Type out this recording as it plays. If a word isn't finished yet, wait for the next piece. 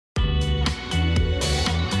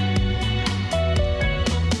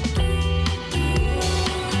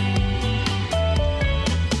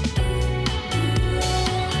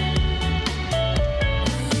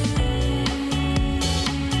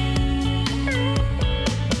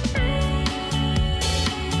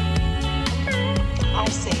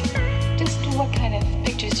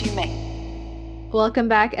Welcome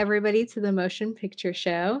back, everybody, to the Motion Picture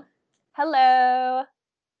Show. Hello.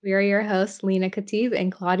 We are your hosts, Lena Khatib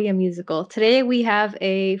and Claudia Musical. Today, we have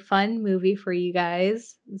a fun movie for you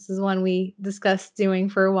guys. This is one we discussed doing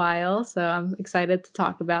for a while, so I'm excited to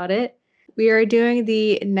talk about it. We are doing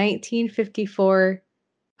the 1954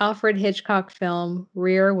 Alfred Hitchcock film,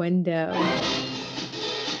 Rear Window.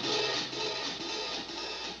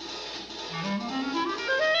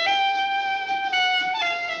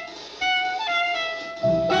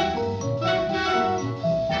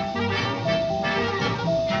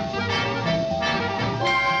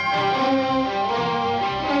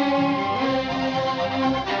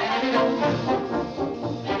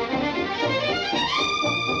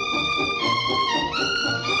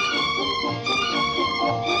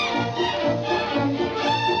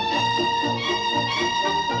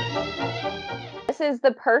 This is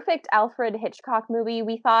the perfect Alfred Hitchcock movie,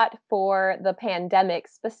 we thought, for the pandemic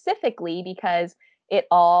specifically because it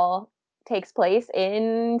all takes place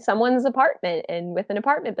in someone's apartment and with an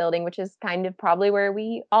apartment building, which is kind of probably where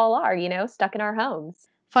we all are, stuck in our homes.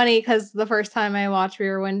 Funny, because the first time I watched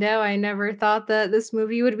Rear Window, I never thought that this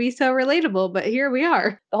movie would be so relatable, but here we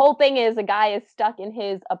are. The whole thing is a guy is stuck in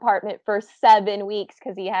his apartment for 7 weeks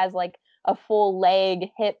because he has like a full leg,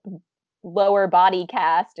 hip, lower body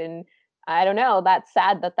cast. And I don't know, that's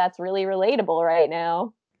sad that that's really relatable right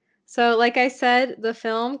now. So, like I said, the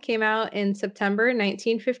film came out in September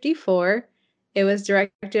 1954. It was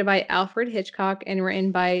directed by Alfred Hitchcock and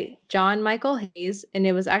written by John Michael Hayes, and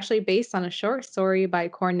it was actually based on a short story by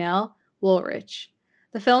Cornell Woolrich.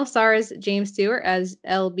 The film stars James Stewart as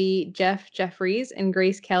L.B. Jeff Jeffries and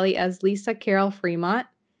Grace Kelly as Lisa Carol Fremont.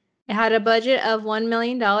 It had a budget of $1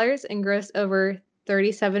 million and grossed over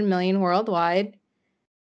 $37 million worldwide.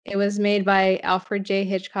 It was made by Alfred J.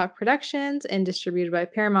 Hitchcock Productions and distributed by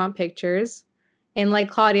Paramount Pictures. And like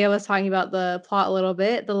Claudia was talking about the plot a little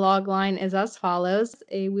bit, the log line is as follows.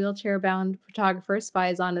 A wheelchair-bound photographer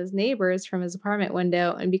spies on his neighbors from his apartment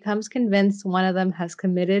window and becomes convinced one of them has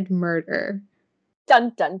committed murder.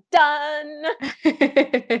 Dun dun dun.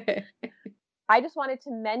 I just wanted to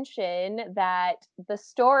mention that the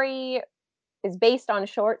story is based on a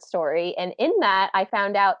short story. And in that, I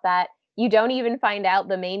found out that you don't even find out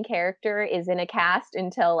the main character is in a cast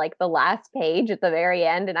until like the last page at the very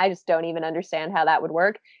end. And I just don't even understand how that would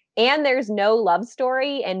work. And there's no love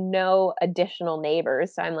story and no additional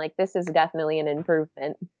neighbors. So I'm like, this is definitely an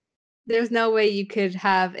improvement. There's no way you could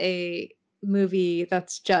have a movie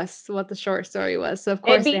that's just what the short story was. So of It'd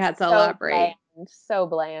course they be had to so elaborate. bland, so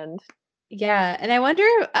bland. Yeah, and I wonder,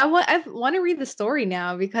 I want to read the story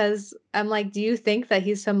now because I'm like, do you think that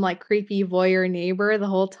he's some like creepy voyeur neighbor the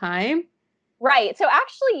whole time? Right. So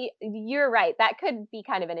actually, you're right. That could be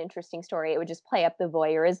kind of an interesting story. It would just play up the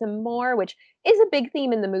voyeurism more, which is a big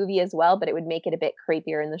theme in the movie as well, but it would make it a bit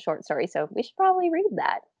creepier in the short story. So we should probably read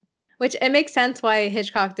that. Which it makes sense why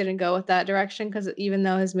Hitchcock didn't go with that direction because even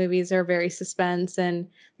though his movies are very suspense and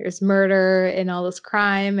there's murder and all this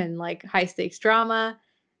crime and like high stakes drama,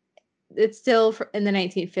 it's still in the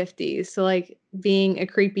 1950s. So like being a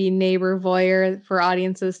creepy neighbor voyeur for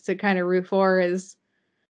audiences to kind of root for is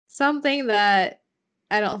something that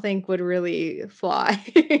I don't think would really fly.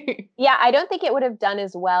 Yeah, I don't think it would have done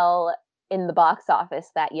as well in the box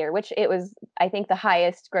office that year, which it was, I think, the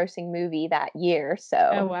highest grossing movie that year. Oh,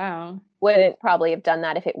 So wow. wouldn't probably have done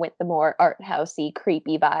that if it went the more art housey,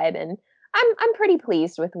 creepy vibe. And I'm pretty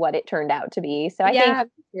pleased with what it turned out to be. So I think Yeah,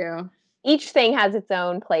 me too. each thing has its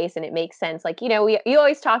own place and it makes sense. Like, you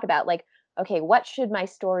always talk about like, okay, what should my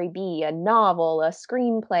story be? A novel, a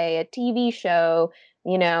screenplay, a TV show,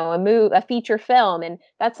 a feature film. And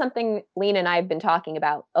that's something Lena and I have been talking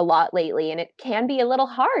about a lot lately. And it can be a little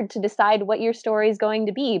hard to decide what your story is going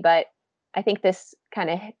to be, but I think this kind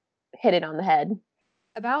of hit it on the head.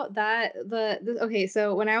 About that, okay,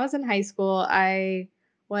 so when I was in high school, I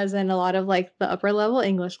was in a lot of like the upper level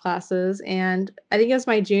English classes, and I think it was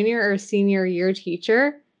my junior or senior year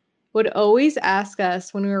teacher would always ask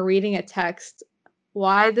us when we were reading a text,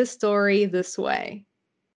 why the story this way?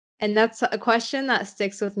 And that's a question that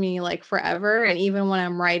sticks with me like forever. And even when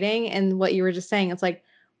I'm writing, and what you were just saying, it's like,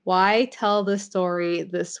 why tell the story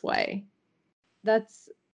this way? That's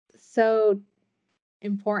so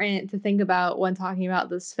important to think about when talking about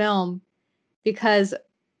this film because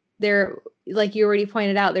there, like you already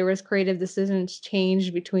pointed out, there was creative decisions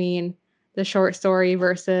changed between the short story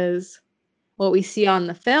versus what we see on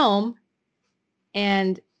the film.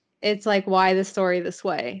 And it's like, why the story this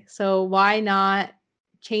way? So why not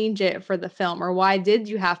change it for the film? Or why did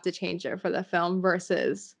you have to change it for the film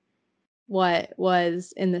versus what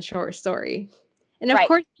was in the short story? And of Right.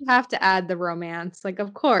 course you have to add the romance, like,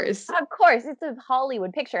 of course. Of course, it's a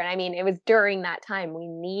Hollywood picture, and I mean, it was during that time we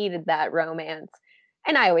needed that romance,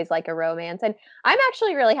 and I always like a romance, and I'm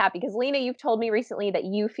actually really happy because Lena, you've told me recently that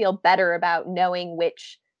you feel better about knowing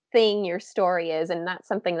which thing your story is, and that's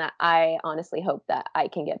something that I honestly hope that I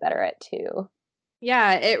can get better at too.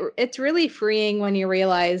 Yeah, it's really freeing when you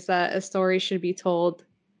realize that a story should be told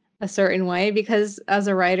a certain way because as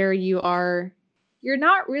a writer you're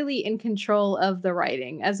not really in control of the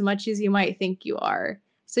writing as much as you might think you are.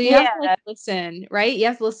 So you have to like Yeah. listen, right? You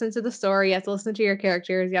have to listen to the story, you have to listen to your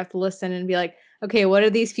characters, you have to listen and be like, okay, what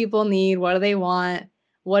do these people need? What do they want?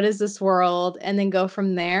 What is this world? And then go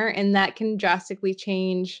from there. And that can drastically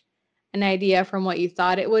change an idea from what you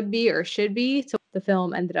thought it would be or should be to what the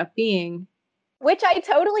film ended up being. Which I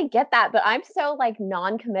totally get that, but I'm so like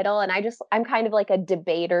non-committal and I'm kind of like a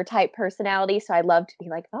debater type personality. So I love to be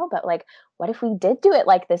like, oh, but like, what if we did do it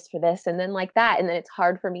like this for this and then like that? And then it's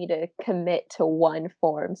hard for me to commit to one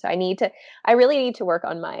form. So I really need to work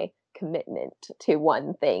on my commitment to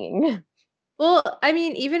one thing. Well, I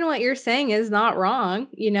mean, even what you're saying is not wrong,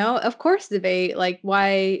 you know? Of course, debate, like,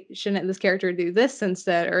 why shouldn't this character do this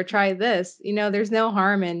instead or try this? You know, there's no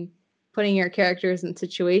harm in putting your characters in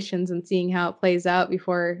situations and seeing how it plays out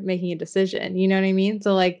before making a decision. You know what I mean?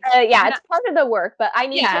 So, like, Yeah, yeah, it's part of the work, but I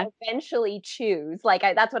need to yeah, eventually choose. Like,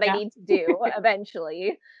 that's what I yeah, need to do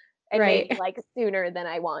eventually, and maybe right. like sooner than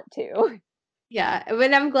I want to. Yeah,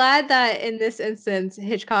 but I'm glad that in this instance,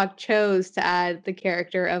 Hitchcock chose to add the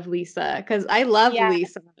character of Lisa because I love Yeah,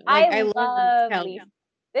 Lisa. Like, I I love love Kelly. Lisa.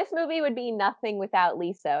 This movie would be nothing without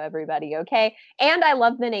Lisa, everybody, okay? And I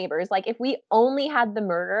love the neighbors. Like, if we only had the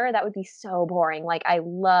murder, that would be so boring. Like, I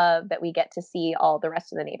love that we get to see all the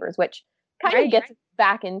rest of the neighbors, which kind of Right. gets us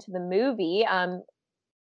back into the movie.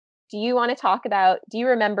 Do you want to talk about, do you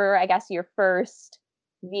remember, I guess, your first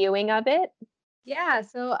viewing of it? Yeah,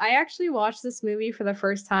 so I actually watched this movie for the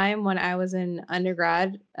first time when I was in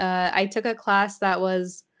undergrad. I took a class that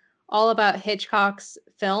was all about Hitchcock's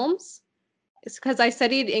films. It's because I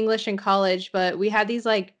studied English in college, but we had these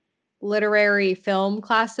like literary film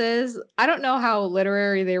classes. I don't know how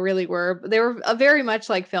literary they really were, but they were very much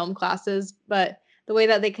like film classes. But the way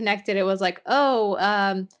that they connected it was like,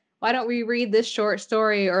 oh, why don't we read this short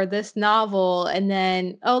story or this novel? And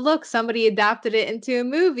then, oh, look, somebody adapted it into a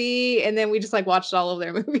movie. And then we just like watched all of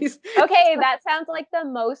their movies. Okay, that sounds like the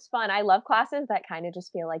most fun. I love classes that kind of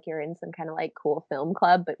just feel like you're in some kind of like cool film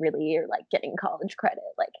club, but really you're like getting college credit.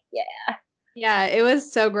 Like, yeah. Yeah, it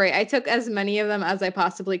was so great. I took as many of them as I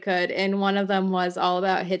possibly could, and one of them was all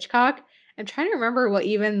about Hitchcock. I'm trying to remember what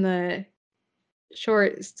even the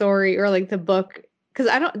short story or like the book because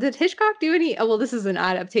I don't did Hitchcock do any oh well this is an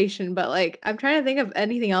adaptation, but like I'm trying to think of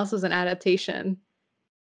anything else as an adaptation.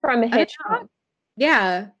 From I don't Hitchcock? know.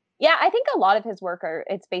 Yeah. Yeah, I think a lot of his work are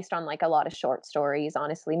it's based on like a lot of short stories,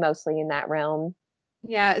 honestly, mostly in that realm.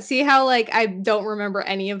 Yeah. See how like I don't remember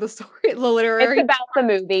any of the story the It's literary about the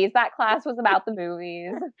movies. That class was about the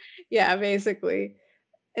movies. yeah, basically.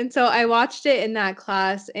 And so I watched it in that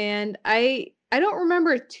class and I don't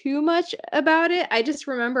remember too much about it. I just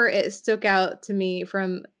remember it stuck out to me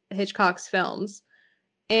from Hitchcock's films.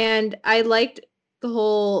 And I liked the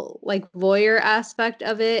whole like voyeur aspect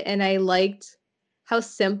of it and I liked how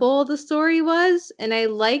simple the story was and I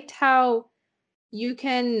liked how you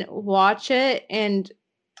can watch it and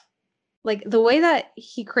like the way that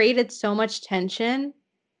he created so much tension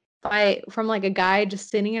by from like a guy just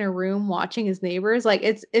sitting in a room watching his neighbors like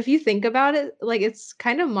it's if you think about it like it's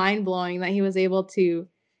kind of mind-blowing that he was able to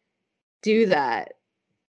do that.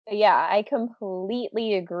 Yeah, I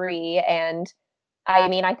completely agree. And I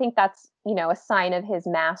mean, I think that's, a sign of his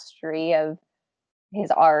mastery of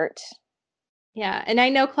his art. Yeah, and I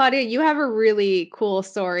know Claudia you have a really cool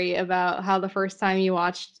story about how the first time you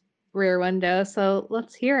watched Rear Window, so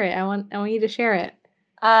let's hear it. I want you to share it.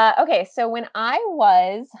 Okay, so when I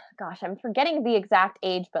was, gosh, I'm forgetting the exact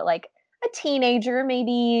age, but like a teenager,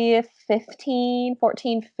 maybe 15,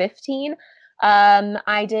 14, 15,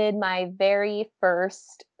 I did my very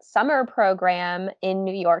first summer program in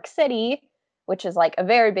New York City, which is like a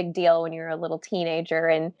very big deal when you're a little teenager.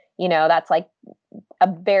 And, that's like a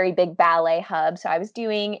very big ballet hub. So I was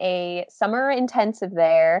doing a summer intensive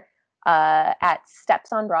there at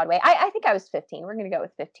Steps on Broadway. I think I was 15. We're going to go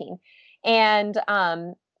with 15. And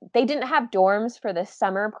they didn't have dorms for the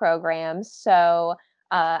summer program. So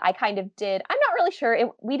I kind of did, I'm not really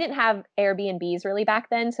sure. We didn't have Airbnbs really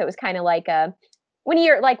back then. So it was kind of like when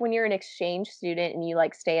you're an exchange student and you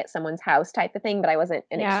like stay at someone's house type of thing, but I wasn't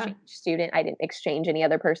an Yeah. exchange student. I didn't exchange any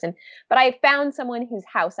other person, but I found someone whose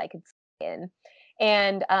house I could stay in.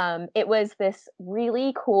 And it was this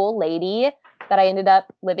really cool lady that I ended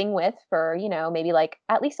up living with for, maybe like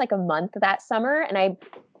at least like a month that summer. And I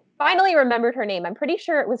finally remembered her name. I'm pretty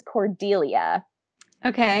sure it was Cordelia,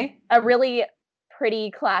 Okay. a really pretty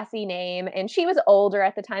classy name. And she was older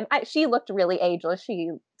at the time. She looked really ageless.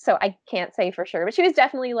 So I can't say for sure, but she was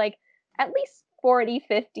definitely like at least 40,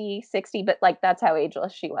 50, 60, but like that's how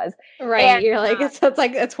ageless she was. Right. And You're like, it's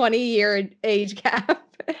like a 20-year age gap.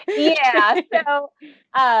 yeah, so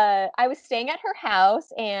I was staying at her house,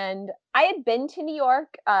 and I had been to New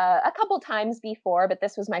York a couple times before, but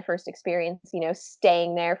this was my first experience,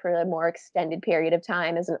 staying there for a more extended period of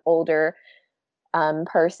time as an older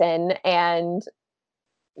person. And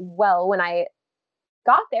well, when I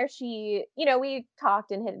got there, we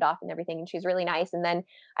talked and hit it off and everything, and she was really nice. And then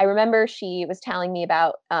I remember she was telling me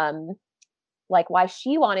about like why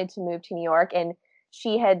she wanted to move to New York, and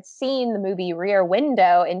she had seen the movie Rear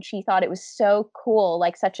Window and she thought it was so cool,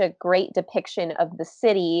 like such a great depiction of the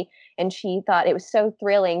city, and she thought it was so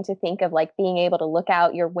thrilling to think of like being able to look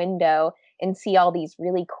out your window and see all these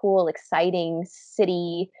really cool, exciting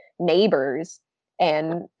city neighbors,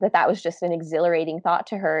 and that was just an exhilarating thought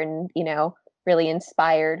to her, and really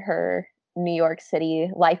inspired her New York City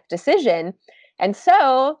life decision. And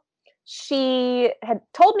so she had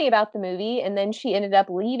told me about the movie, and then she ended up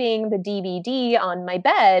leaving the DVD on my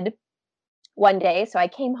bed one day. So I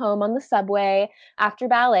came home on the subway after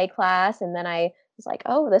ballet class, and then I was like,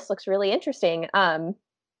 "Oh, this looks really interesting." And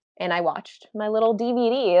I watched my little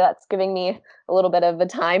DVD. That's giving me a little bit of a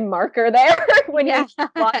time marker there when you Yeah.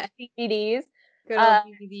 watch DVDs. Good Uh,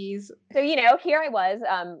 old DVDs. so here I was.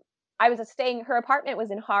 I was staying. Her apartment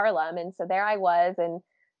was in Harlem, and so there I was, and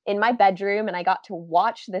in my bedroom, and I got to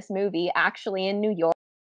watch this movie actually in New York,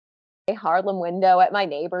 a Harlem window at my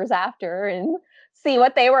neighbors after, and see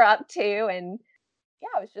what they were up to. And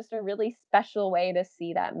yeah, it was just a really special way to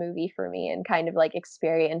see that movie for me and kind of like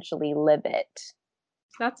experientially live it.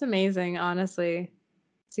 That's amazing, honestly.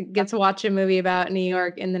 To get to watch a movie about New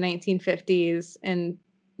York in the 1950s and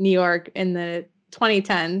New York in the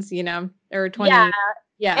 2010s, or Yeah, 20, and it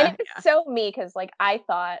yeah, was yeah. so me because like I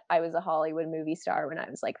thought I was a Hollywood movie star when I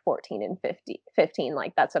was like 14 and 15.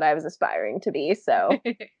 Like that's what I was aspiring to be. So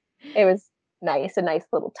it was nice, a nice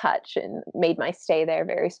little touch, and made my stay there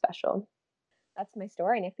very special. That's my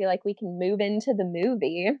story, and I feel like we can move into the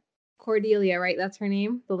movie. Cordelia, right? That's her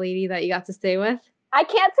name, the lady that you got to stay with. I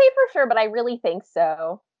can't say for sure, but I really think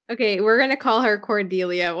so. Okay, we're gonna call her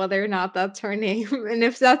Cordelia, whether or not that's her name. And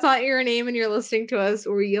if that's not your name and you're listening to us,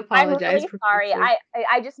 we I'm apologize really sorry. profusely.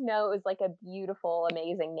 I just know it was like a beautiful,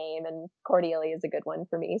 amazing name, and Cordelia is a good one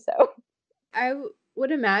for me. So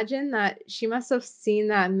Would imagine that she must have seen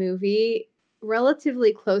that movie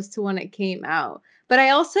relatively close to when it came out. But I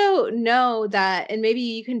also know that, and maybe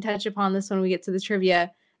you can touch upon this when we get to the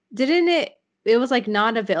trivia, didn't it was like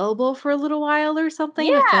not available for a little while or something,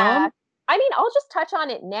 the yeah, film? I mean, I'll just touch on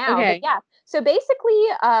it now. But Okay. yeah, so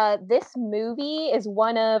basically, this movie is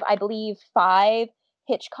one of, I believe, five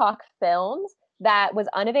Hitchcock films that was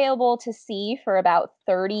unavailable to see for about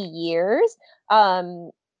 30 years.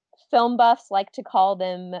 Um, Film buffs like to call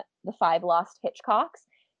them the five lost Hitchcocks.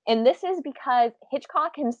 And this is because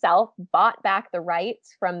Hitchcock himself bought back the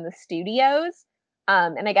rights from the studios.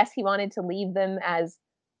 And I guess he wanted to leave them as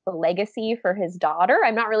the legacy for his daughter.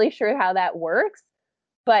 I'm not really sure how that works,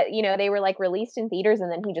 but they were like released in theaters and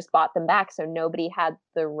then he just bought them back. So nobody had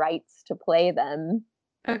the rights to play them,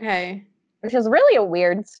 Okay. which is really a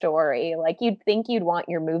weird story. Like you'd think you'd want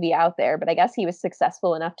your movie out there, but I guess he was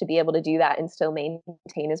successful enough to be able to do that and still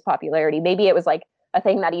maintain his popularity. Maybe it was like a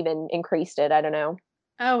thing that even increased it. I don't know.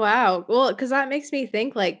 Oh, wow. Well, because that makes me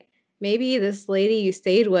think like maybe this lady you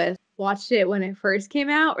stayed with watched it when it first came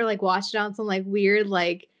out, or like watched it on some like weird,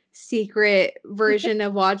 like secret version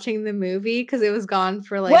of watching the movie because it was gone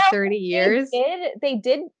for like Well, 30 they years.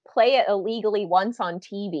 did play it illegally once on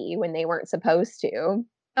TV when they weren't supposed to.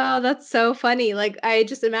 Oh, that's so funny. Like, I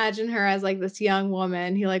just imagine her as like this young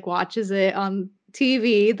woman who like watches it on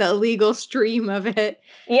TV, the illegal stream of it, and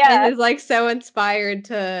Yeah, is like so inspired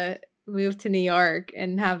to move to New York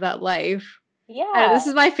and have that life. yeah. This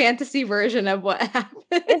is my fantasy version of what happened.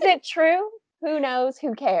 Is it true? Who knows?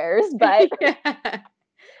 Who cares? But Yeah.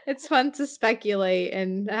 It's fun to speculate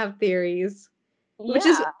and have theories, which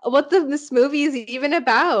is yeah, what this movie is even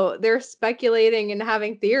about. They're speculating and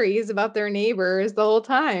having theories about their neighbors the whole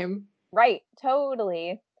time. right,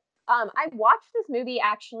 totally. I watched this movie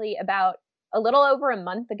actually about a little over a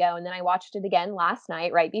month ago, and then I watched it again last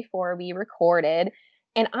night, right before we recorded.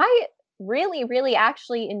 And I really, really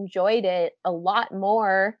actually enjoyed it a lot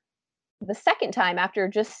more the second time after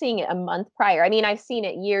just seeing it a month prior. I mean, I've seen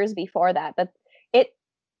it years before that, but it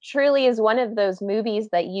truly is one of those movies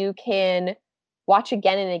that you can watch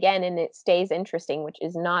again and again and it stays interesting, which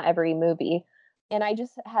is not every movie. And I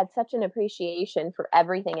just had such an appreciation for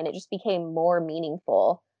everything, and it just became more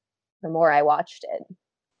meaningful the more I watched it.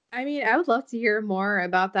 I mean, I would love to hear more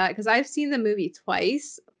about that because I've seen the movie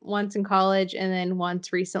twice, once in college and then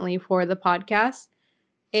once recently for the podcast.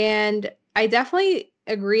 And I definitely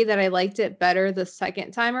agree that I liked it better the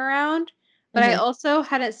second time around, but I Mhm. also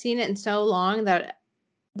hadn't seen it in so long that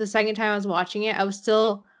the second time I was watching it, I was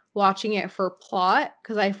still watching it for plot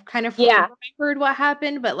because I kind of Yeah. remembered what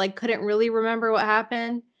happened, but like couldn't really remember what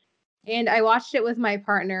happened. And I watched it with my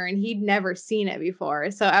partner and he'd never seen it before.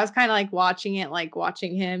 So I was kind of like watching it, like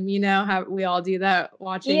watching him, you know, how we all do that,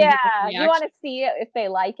 watching Yeah, people's you reaction. wanna see it if they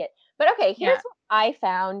like it. But okay, here's Yeah. what I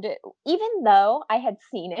found, even though I had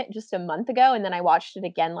seen it just a month ago and then I watched it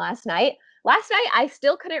again last night. Last night, I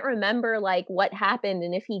still couldn't remember, like, what happened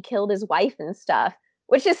and if he killed his wife and stuff,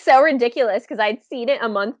 which is so ridiculous because 'cause I'd seen it a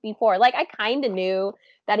month before. Like, I kinda knew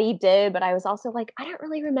that he did, but I was also like, "I don't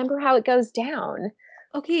really remember how it goes down."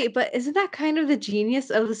 Okay, but isn't that kind of the genius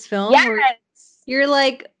of this film where Yes! you're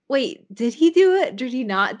like, "Wait, did he do it? Did he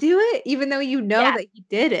not do it?" Even though you know Yeah. that he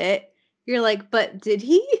did it, you're like, "But did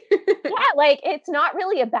he?" Yeah, like, it's not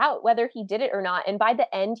really about whether he did it or not, and by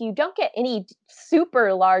the end, you don't get any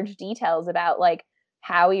super large details about, like,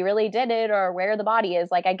 how he really did it or where the body is.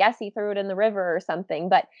 Like, I guess he threw it in the river or something,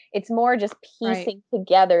 but it's more just Right. piecing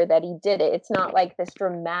together that he did it. It's not like this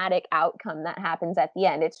dramatic outcome that happens at the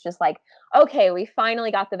end. It's just like, okay, we finally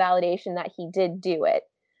got the validation that he did do it.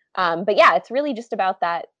 But yeah, it's really just about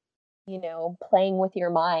that, playing with your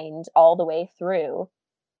mind all the way through.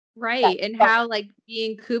 That Right, and how, like,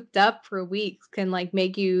 being cooped up for weeks can, like,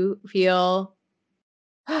 make you feel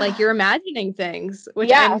like you're imagining things, which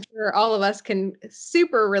yeah. I'm sure all of us can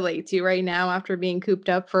super relate to right now after being cooped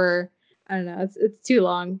up for I don't know, it's too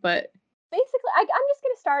long, but Basically, I'm just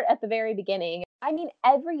going to start at the very beginning. I mean,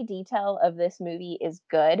 every detail of this movie is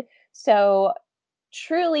good. So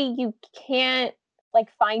truly, you can't like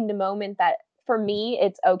find a moment that for me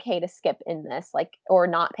it's okay to skip in this, like, or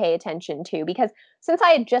not pay attention to, because since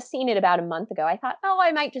I had just seen it about a month ago, I thought, oh,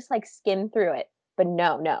 I might just like skim through it. But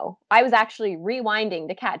no, no. I was actually rewinding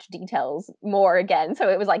to catch details more again. So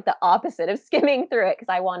it was like the opposite of skimming through it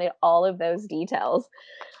because I wanted all of those details.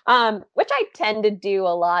 Which I tend to do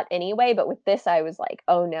a lot anyway, but with this, I was like,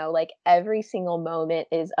 oh no, like every single moment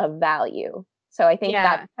is of value. So I think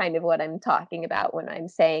that's yeah. kind of what I'm talking about when I'm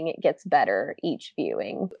saying it gets better each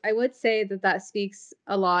viewing. I would say that that speaks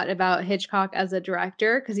a lot about Hitchcock as a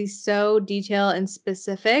director because he's so detailed and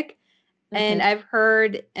specific. Hmm. And I've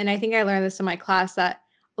heard, and I think I learned this in my class, that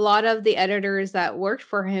a lot of the editors that worked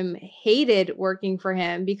for him hated working for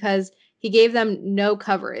him because he gave them no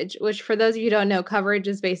coverage, which, for those of you who don't know, coverage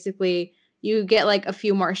is basically you get like a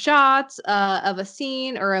few more shots of a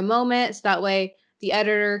scene or a moment. So that way the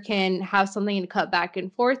editor can have something to cut back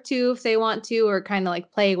and forth to if they want to, or kind of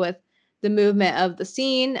like play with the movement of the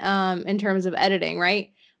scene in terms of editing,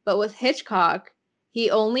 right? But with Hitchcock, he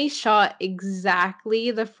only shot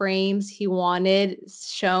exactly the frames he wanted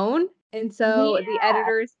shown. And so the Yeah.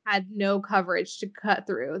 editors had no coverage to cut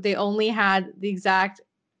through. They only had the exact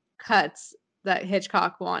cuts that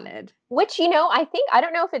Hitchcock wanted. Which, I think, I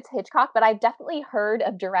don't know if it's Hitchcock, but I've definitely heard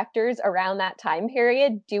of directors around that time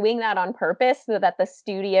period doing that on purpose so that the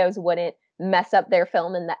studios wouldn't mess up their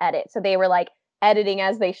film in the edit. So they were like editing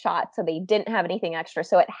as they shot, so they didn't have anything extra.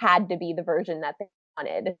 So it had to be the version that they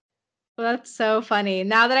wanted. Well, that's so funny.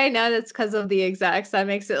 Now that I know that's because of the execs, that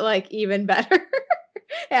makes it like even better.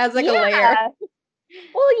 It has like a layer. Yeah.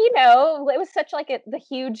 Well, it was such like the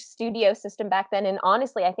huge studio system back then, and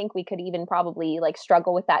honestly, I think we could even probably like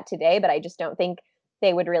struggle with that today, but I just don't think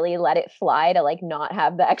they would really let it fly to like not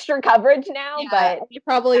have the extra coverage now. Yeah, But they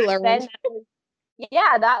probably back then, learned.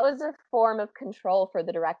 yeah, that was a form of control for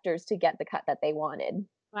the directors to get the cut that they wanted.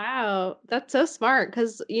 Wow, that's so smart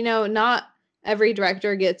because, not every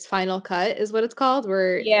director gets final cut is what it's called,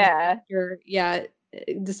 where the Yeah. director, yeah,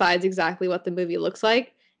 decides exactly what the movie looks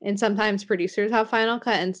like. And sometimes producers have final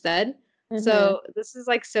cut instead. Hmm. So this is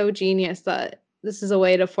like so genius that this is a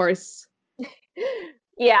way to force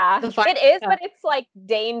Yeah, the final it is, but cut. it's like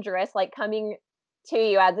dangerous, like coming to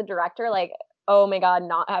you as a director, like, oh my God,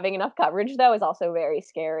 not having enough coverage though is also very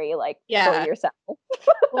scary, like for Yeah. yourself.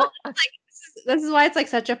 Well, it's like this is why it's like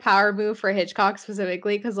such a power move for Hitchcock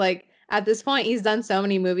specifically, because like at this point he's done so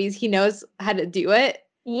many movies, he knows how to do it.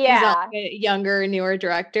 He's not Yeah. like a younger, newer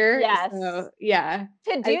director. Yes. So yeah,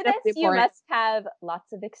 To I think do that's this, you important. must have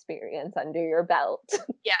lots of experience under your belt.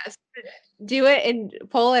 Yes. Do it and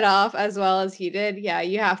pull it off as well as he did. Yeah,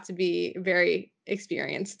 you have to be a very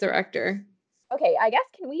experienced director. Okay, I guess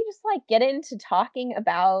can we just like get into talking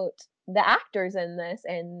about the actors in this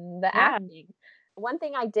and the Yeah. acting. One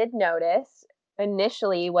thing I did notice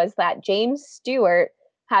initially was that James Stewart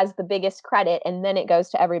has the biggest credit, and then it goes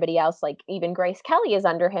to everybody else. Like even Grace Kelly is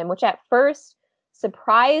under him, which at first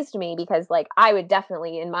surprised me because like I would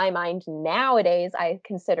definitely in my mind nowadays I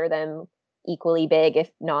consider them equally big, if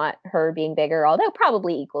not her being bigger, although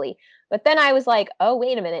probably equally. But then I was like, oh,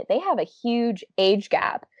 wait a minute, they have a huge age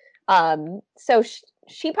gap. So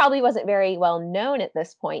she probably wasn't very well known at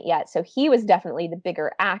this point yet. So he was definitely the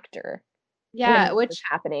bigger actor when Yeah, this was which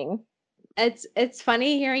happening. it's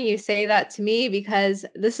funny hearing you say that to me because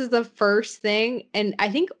this is the first thing and I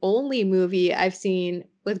think only movie I've seen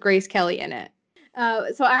with Grace Kelly in it.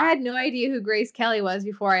 So I had no idea who Grace Kelly was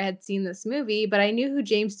before I had seen this movie, but I knew who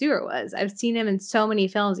James Stewart was. I've seen him in so many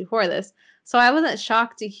films before this. So I wasn't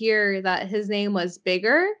shocked to hear that his name was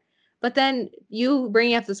bigger. But then you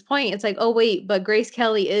bringing up this point, it's like, oh wait, but Grace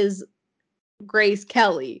Kelly is Grace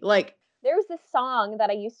Kelly. Like, There's this song that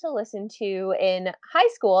I used to listen to in high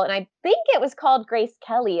school, and I think it was called Grace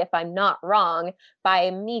Kelly, if I'm not wrong,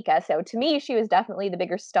 by Mika. So to me, she was definitely the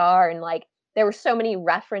bigger star, and like there were so many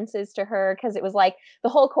references to her because it was like the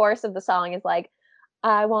whole chorus of the song is like,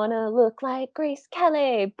 I want to look like Grace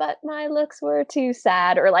Kelly, but my looks were too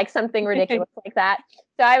sad, or like something ridiculous like that.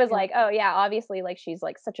 So I was yeah. like, oh yeah, obviously, like she's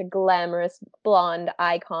like such a glamorous blonde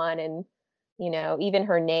icon, and even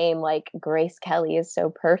her name, like Grace Kelly, is so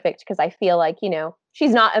perfect because I feel like,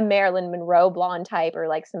 she's not a Marilyn Monroe blonde type or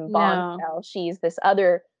like some No. bombshell. She's this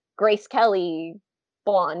other Grace Kelly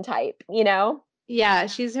blonde type. Yeah,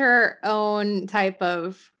 she's her own type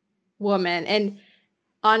of woman. And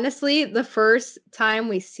honestly, the first time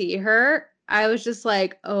we see her, I was just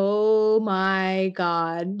like, "Oh my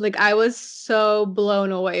God." Like I was so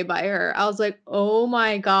blown away by her. I was like, "Oh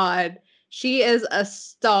my God. She is a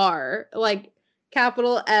star." Like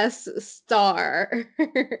capital S star.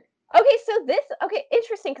 Okay, so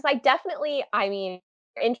interesting because I mean,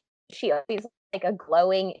 and she always like a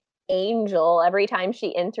glowing angel every time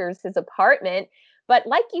she enters his apartment. But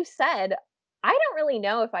like you said, I don't really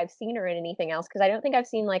know if I've seen her in anything else because I don't think I've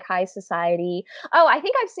seen like High Society. Oh, I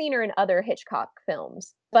think I've seen her in other Hitchcock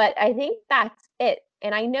films, but I think that's it.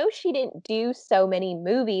 And I know she didn't do so many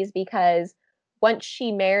movies because once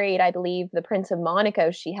she married, I believe, the Prince of Monaco,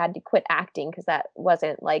 she had to quit acting because that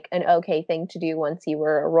wasn't like an okay thing to do once you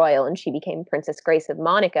were a royal and she became Princess Grace of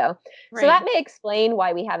Monaco. So that Right. may explain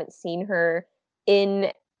why we haven't seen her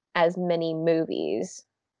in as many movies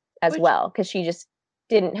as Which well, because she just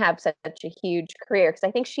didn't have such a huge career. Because I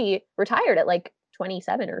think she retired at like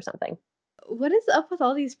 27 or something. what is up with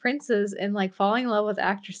all these princes and like falling in love with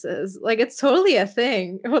actresses? Like it's totally a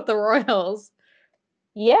thing with the royals.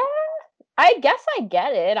 Yeah, I guess I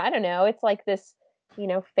get it. I don't know. It's like this,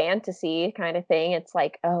 fantasy kind of thing. It's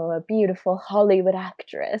like, oh, a beautiful Hollywood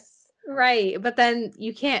actress. Right, but then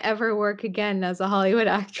you can't ever work again as a Hollywood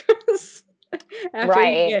actress after you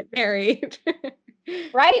Right. get married.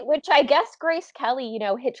 Right. Which I guess Grace Kelly,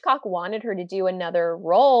 Hitchcock wanted her to do another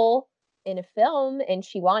role in a film and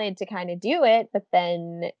she wanted to kind of do it, but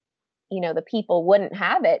then, the people wouldn't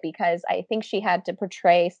have it because I think she had to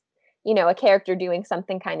portray, a character doing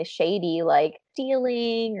something kind of shady, like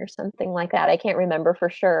stealing or something like that. I can't remember for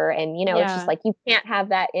sure. And, it's just Yeah, like you can't have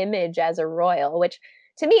that image as a royal, which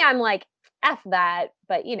to me, I'm like, F that.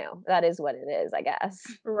 But, that is what it is, I guess.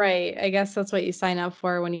 right. I guess that's what you sign up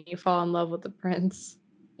for when you fall in love with the prince.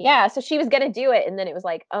 Yeah. So she was going to do it. And then it was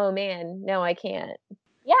like, oh man, no, I can't.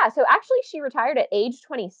 Yeah, so actually she retired at age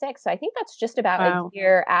 26. So I think that's just about a Wow.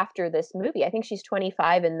 year after this movie. I think she's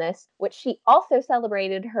 25 in this, which she also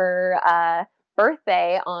celebrated her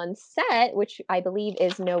birthday on set, which I believe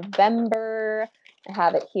is November. I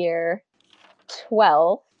have it here,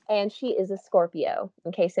 12th, and she is a Scorpio,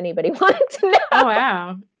 in case anybody wanted to Oh, know.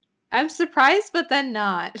 wow. I'm surprised, but then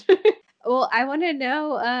not. Well, I want to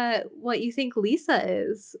know what you think Lisa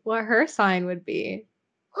is, what her sign would be.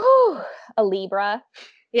 Whew, a Libra.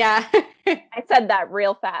 Yeah. I said that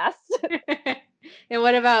real fast. And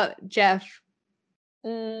what about Jeff?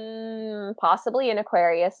 Possibly an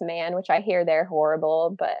Aquarius man, which I hear they're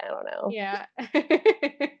horrible, but I don't know. Yeah.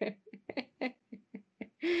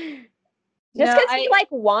 Just No, because he I like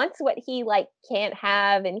wants what he like can't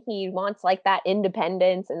have, and he wants like that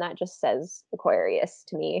independence, and that just says Aquarius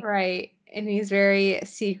to me. right. And he's very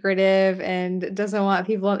secretive and doesn't want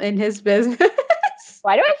people in his business.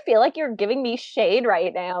 Why do I feel like you're giving me shade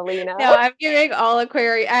right now, Lena? No, I'm giving all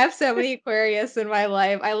Aquarius. I have so many Aquarius in my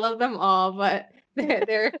life. I love them all, but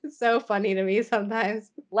they're so funny to me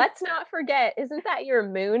sometimes. Let's not forget, isn't that your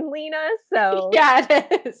moon, Lena? So Yeah,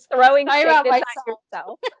 it is. throwing Talking shade about at myself.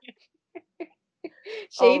 yourself. Oh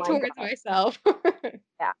Shade my towards god. myself.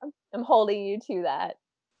 Yeah. I'm holding you to that.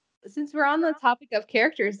 Since we're on the topic of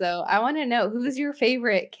characters, though, I want to know who's your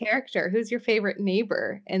favorite character? Who's your favorite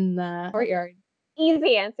neighbor in the courtyard?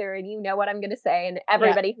 Easy answer, and you know what I'm going to say, and Yeah.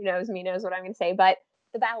 everybody who knows me knows what I'm going to say. But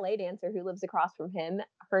the ballet dancer who lives across from him,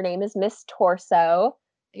 her name is Miss Torso,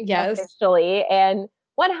 Yes. officially, and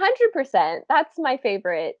 100%. That's my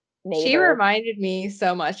favorite She neighbor. reminded me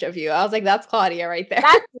so much of you. I was like, that's Claudia right there.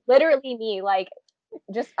 That's literally me. Like,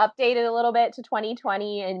 just updated a little bit to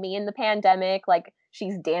 2020 and me in the pandemic. Like,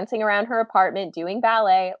 she's dancing around her apartment doing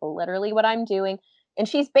ballet, literally what I'm doing. And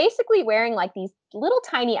she's basically wearing like these little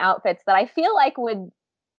tiny outfits that I feel like would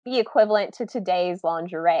be equivalent to today's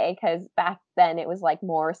lingerie, because back then it was like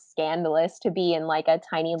more scandalous to be in like a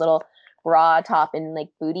tiny little bra top and like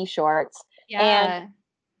booty shorts. And Yeah.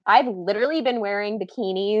 I've literally been wearing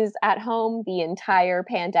bikinis at home the entire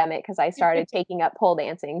pandemic because I started taking up pole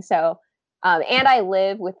dancing. So, and I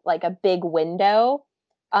live with like a big window.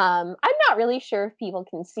 I'm not really sure if people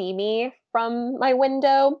can see me from my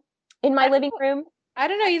window in my I living don't room. I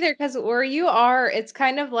don't know either because where you are, it's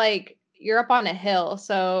kind of like you're up on a hill,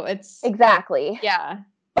 so it's Exactly. yeah.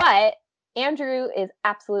 But Andrew is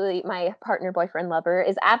absolutely, my partner, boyfriend, lover,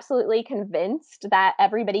 is absolutely convinced that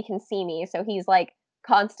everybody can see me. So he's like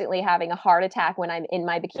constantly having a heart attack when I'm in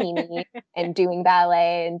my bikini and doing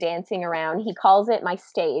ballet and dancing around. He calls it my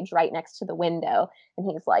stage right next to the window. And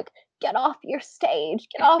he's like, get off your stage,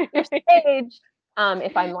 get off your stage.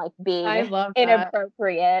 If I'm like I being love that.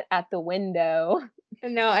 inappropriate at the window.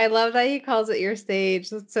 No, I love that he calls it your stage.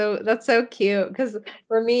 That's so cute. Because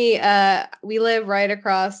for me, we live right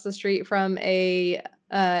across the street from a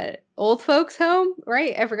old folks home,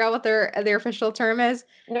 right? I forgot what their official term is.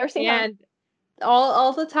 Nursing home. And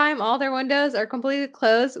all the time, all their windows are completely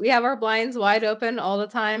closed. We have our blinds wide open all the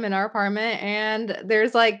time in our apartment, and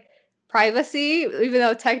there's like privacy, even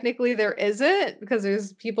though technically there isn't because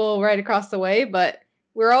there's people right across the way, but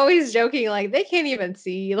we're always joking like they can't even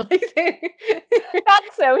see. Like they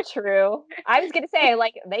That's so true. I was gonna say,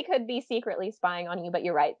 like, they could be secretly spying on you, but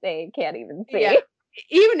you're right, they can't even Yeah. see.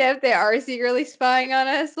 Even if they are secretly spying on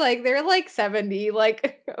us, like they're like 70,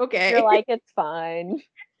 like You're okay. like, "It's fine."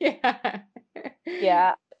 Yeah.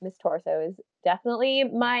 Yeah, Miss Torso is definitely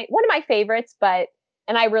my one of my favorites, but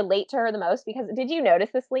and I relate to her the most because did you notice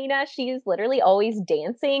this, Lena? She's literally always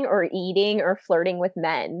dancing or eating or flirting with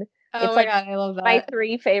men. Oh It's my like god, I love my that.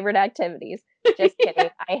 3 favorite activities. Just Yeah. kidding,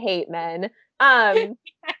 I hate men. Um,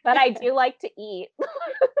 but I do like to eat,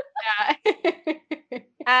 Yeah.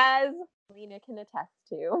 as Lena can attest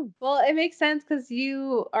to. Well, it makes sense because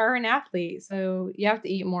you are an athlete, so you have to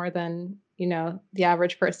eat more than, the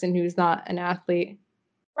average person who's not an athlete.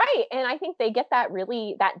 Right, and I think they get that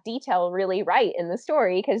detail really right in the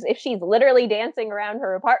story, because if she's literally dancing around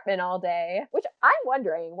her apartment all day, which I'm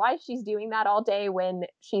wondering why she's doing that all day when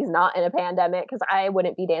she's not in a pandemic, because I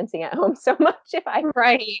wouldn't be dancing at home so much if I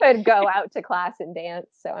Right. could go out to class and dance.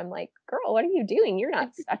 So I'm like, "Girl, what are you doing? You're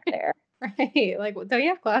not stuck there." Right. Like, don't you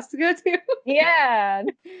have class to go to? Yeah,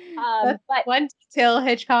 That's but one detail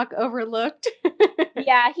Hitchcock overlooked.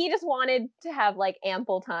 yeah, he just wanted to have like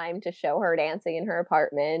ample time to show her dancing in her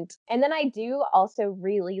apartment. And then I do also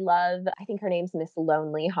really love, I think her name's Miss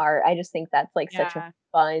Lonely Heart. I just think that's like such a Yeah.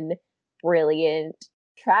 fun, brilliant,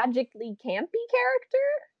 tragically campy character.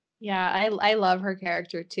 Yeah, I love her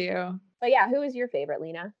character too. But yeah, who is your favorite,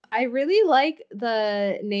 Lena? I really like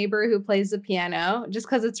the neighbor who plays the piano just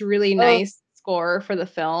because it's really Oh, nice score for the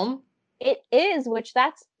film. it is, which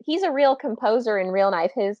that's he's a real composer in real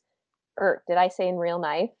life. His or did I say in real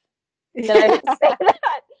life? Did I Yeah. say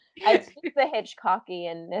that? It's just the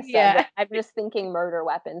Hitchcockianness of it. Yeah. I'm just thinking murder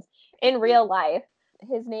weapons. In real life,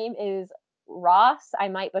 his name is Ross. I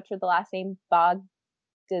might butcher the last name,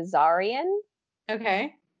 Bogdazarian,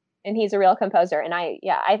 Okay. and he's a real composer. And I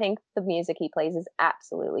think the music he plays is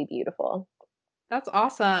absolutely beautiful. That's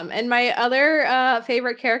awesome. And my other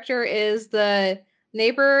favorite character is the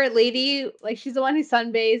neighbor lady. Like she's the one who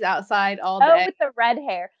sunbathes outside all Oh, day. with the red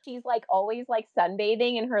hair. She's like always like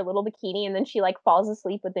sunbathing in her little bikini, and then she like falls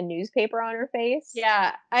asleep with the newspaper on her face.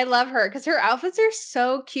 Yeah, I love her because her outfits are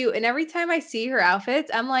so cute. And every time I see her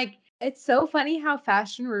outfits, I'm like, it's so funny how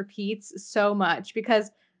fashion repeats so much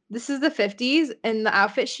because this is the 50s and the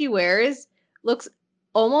outfit she wears looks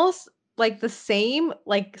almost like the same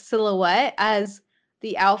like silhouette as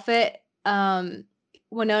the outfit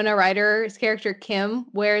Winona Ryder's character Kim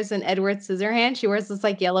wears in Edward Scissorhands. She wears this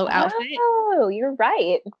like yellow outfit Oh, you're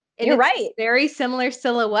right. and You're it's this right. very similar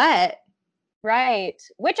silhouette. Right.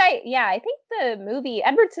 Which I think the movie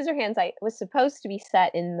Edward Scissorhands I was supposed to be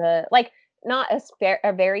set in the like not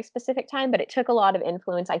a very specific time, but it took a lot of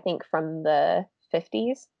influence I think from the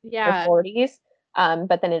 50s or Yeah. 40s.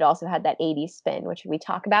 But then it also had that 80s spin, which we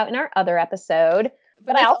talk about in our other episode.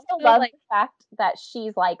 But But I it's also also love like the fact that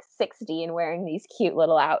she's like 60 and wearing these cute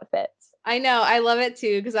little outfits. I know, I love it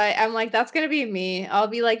too because I'm like that's gonna be me. I'll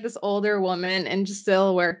be like this older woman and just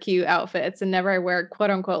still wear cute outfits and never wear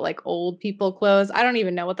quote unquote like old people clothes. I don't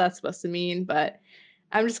even know what that's supposed to mean, but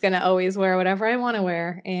I'm just gonna always wear whatever I want to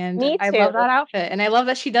wear, and Me I too. love that outfit, and I love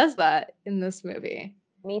that she does that in this movie.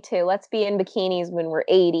 Me too. Let's be in bikinis when we're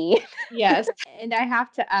 80. Yes, and I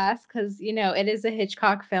have to ask because it is a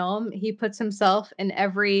Hitchcock film. He puts himself in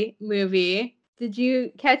every movie. Did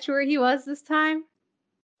you catch where he was this time?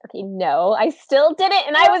 Okay, no, I still didn't,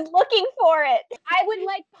 and I was looking for it. I would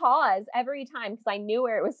like pause every time because I knew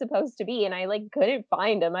where it was supposed to be, and I like couldn't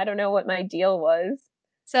find him. I don't know what my deal was.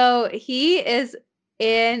 So he is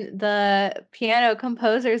in the piano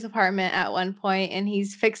composer's apartment at one point, and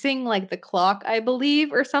he's fixing like the clock, I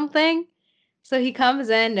believe, or something. So he comes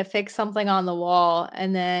in to fix something on the wall,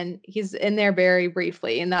 and then he's in there very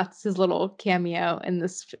briefly, and that's his little cameo in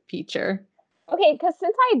this feature. Okay, because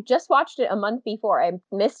since I just watched it a month before, I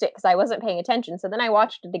missed it because I wasn't paying attention. So then I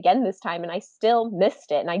watched it again this time, and I still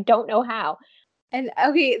missed it, and I don't know how. And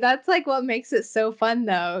okay, that's like what makes it so fun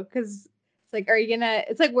though, because it's like, are you gonna?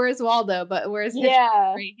 It's like Where's Waldo, but where's Hitchcock?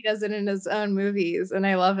 Yeah. Right? He does it in his own movies, and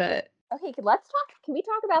I love it. Okay, let's talk. Can we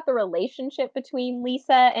talk about the relationship between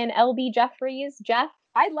Lisa and LB Jeffries? Jeff,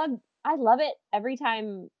 I love it every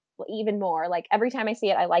time, even more. Like every time I see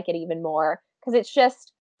it, I like it even more because it's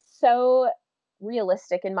just so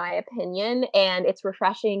realistic in my opinion, and it's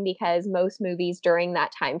refreshing because most movies during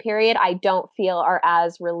that time period I don't feel are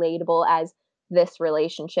as relatable as this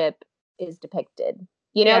relationship is depicted.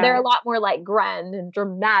 You know, they're Yeah. a lot more like grand and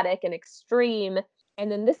dramatic and extreme,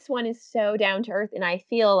 and then this one is so down to earth, and I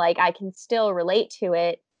feel like I can still relate to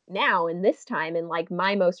it now in this time. And like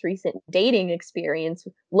my most recent dating experience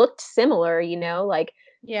looked similar, you know, like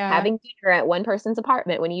Yeah. having dinner at one person's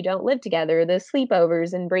apartment when you don't live together, the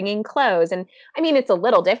sleepovers and bringing clothes. And I mean, it's a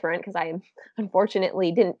little different because I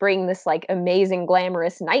unfortunately didn't bring this like amazing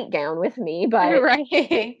glamorous nightgown with me, but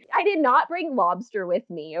Right. I did not bring lobster with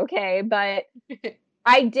me, okay? But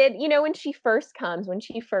I did, you know, when she first comes, when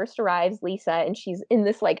she first arrives, Lisa, and she's in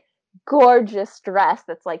this like gorgeous dress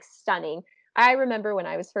that's like stunning. I remember when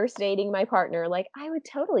I was first dating my partner, like I would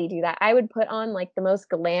totally do that. I would put on like the most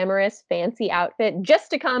glamorous, fancy outfit just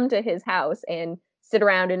to come to his house and sit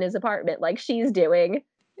around in his apartment like she's doing.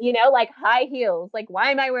 You know, like high heels. Like,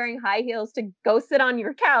 why am I wearing high heels to go sit on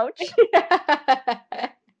your couch?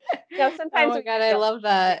 You know, Oh sometimes my we God, I don't, love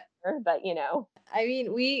that. but you know, I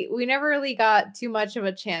mean, we never really got too much of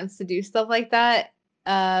a chance to do stuff like that,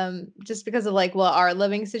 just because of like what our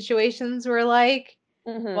living situations were like,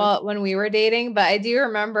 hmm well, when we were dating. But I do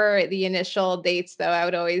remember the initial dates, though. I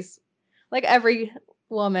would always, like every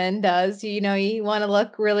woman does, you want to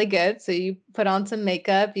look really good, so you put on some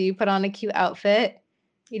makeup, you put on a cute outfit,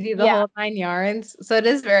 you do the yeah. whole nine yards. So it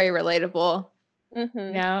is very relatable.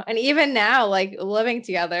 hmm And even now, like living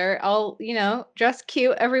together, I'll, dress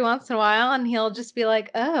cute every once in a while and he'll just be like,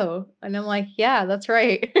 "Oh." And I'm like, "Yeah, that's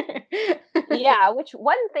right." Yeah, which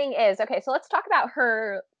one thing is okay, so let's talk about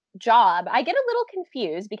her job. I get a little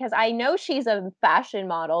confused because I know she's a fashion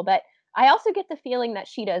model, but I also get the feeling that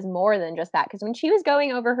she does more than just that. Because when she was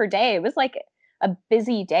going over her day, it was like a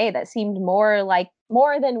busy day that seemed more like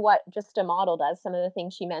more than what just a model does. Some of the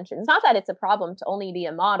things she mentions. Not that it's a problem to only be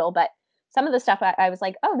a model, but some of the stuff I was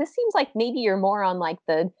like, oh, this seems like maybe you're more on like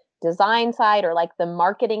the design side or like the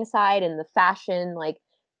marketing side and the fashion, like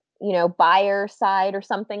buyer side or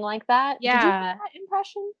something like that. Did you get Yeah. that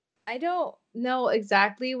impression? I don't know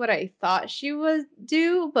exactly what I thought she would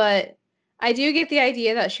do, but I do get the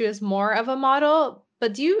idea that she was more of a model.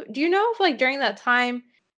 But do you know if like during that time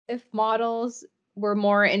if models were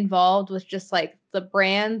more involved with just like the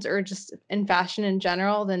brands or just in fashion in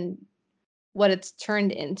general than what it's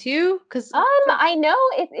turned into? Because I know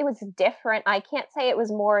it was different. I can't say it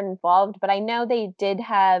was more involved, but I know they did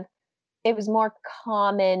have it was more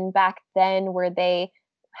common back then where they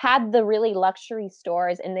had the really luxury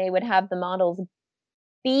stores and they would have the models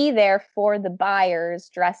be there for the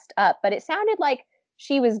buyers dressed up. But it sounded like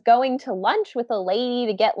she was going to lunch with a lady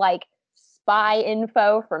to get like spy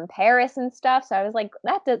info from Paris and stuff. So I was like,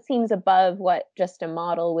 that seems above what just a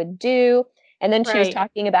model would do. And then she was right.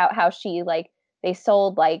 talking about how she like they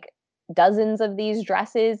sold like dozens of these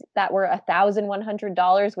dresses that were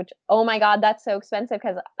 $1,100, which oh my god, that's so expensive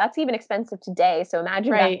because that's even expensive today. So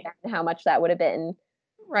imagine back Right. then how much that would have been.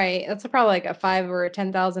 Right. That's probably like a five or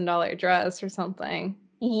 $10,000 dress or something.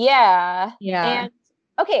 Yeah. Yeah. And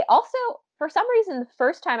okay, also for some reason, the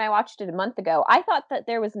first time I watched it a month ago, I thought that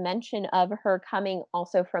there was mention of her coming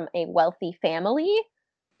also from a wealthy family.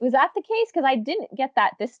 Was that the case? Because I didn't get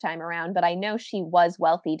that this time around, but I know she was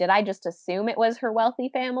wealthy. Did I just assume it was her wealthy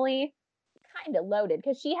family? Kind of loaded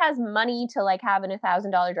because she has money to like have an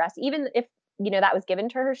 $1,000 dress. Even if, that was given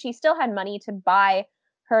to her, she still had money to buy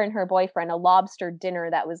her and her boyfriend a lobster dinner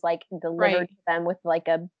that was like delivered Right. to them with like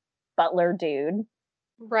a butler dude.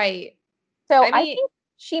 Right. So I I mean, think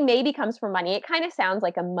she maybe comes from money. It kind of sounds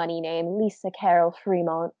like a money name, Lisa Carol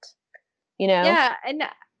Fremont, you know? yeah, and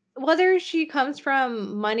whether she comes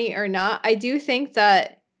from money or not, I do think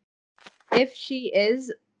that if she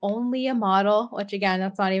is only a model, which again,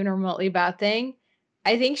 that's not even a remotely bad thing,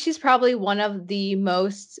 I think she's probably one of the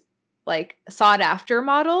most like sought after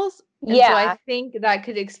models. And so I Yeah. think that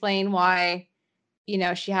could explain why,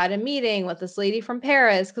 she had a meeting with this lady from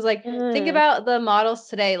Paris. Cause like think Mm, about the models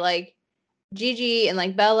today, like Gigi and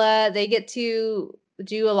like Bella, they get to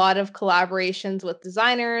do a lot of collaborations with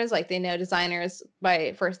designers. Like they know designers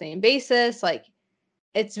by first name basis. Like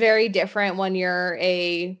it's very different when you're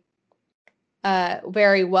a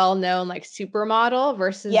very well known like supermodel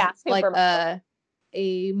versus yeah, like supermodel.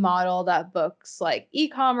 a model that books like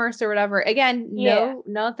e-commerce or whatever. Again, Yeah,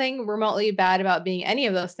 nothing remotely bad about being any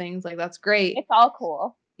of those things. Like that's great. it's all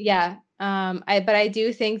cool. Yeah. But I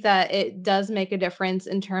do think that it does make a difference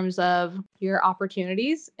in terms of your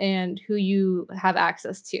opportunities and who you have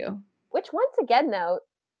access to. Which, once again, though,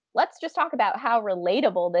 let's just talk about how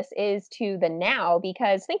relatable this is to the now,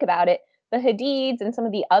 because think about it, the Hadids and some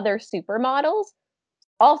of the other supermodels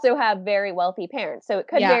also have very wealthy parents. So it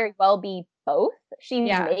could Yeah. very well be both. She's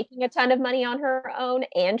Yeah. making a ton of money on her own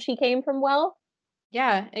and she came from wealth.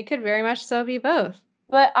 Yeah. It could very much so be both.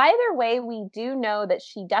 But either way, we do know that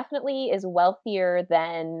she definitely is wealthier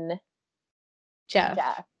than Jeff.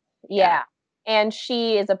 Jeff. Yeah. Yeah. And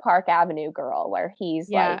she is a Park Avenue girl where he's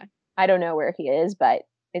like, Yeah. I don't know where he is, but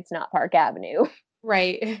it's not Park Avenue.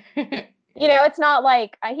 Right. It's not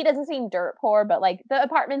like he doesn't seem dirt poor, but like the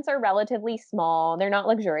apartments are relatively small. They're not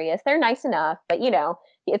luxurious. They're nice enough, but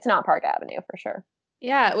it's not Park Avenue for sure.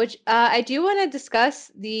 Yeah, which I do want to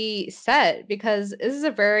discuss the set because this is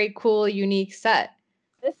a very cool, unique set.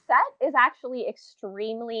 This set is actually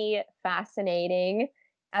extremely fascinating.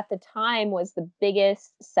 At the time was the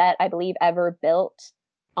biggest set I believe ever built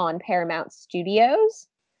on Paramount Studios.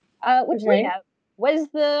 Which Okay. was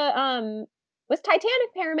the was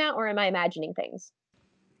Titanic Paramount or am I imagining things?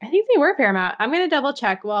 I think they were Paramount. I'm gonna double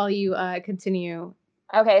check while you continue.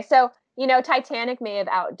 Okay, so Titanic may have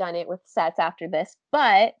outdone it with sets after this,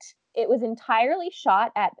 but it was entirely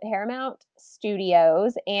shot at Paramount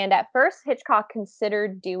Studios, and at first Hitchcock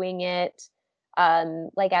considered doing it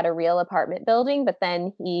like at a real apartment building, but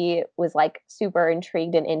then he was like super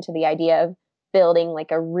intrigued and into the idea of building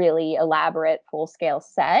like a really elaborate full-scale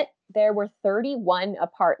set. There were 31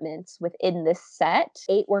 apartments within this set.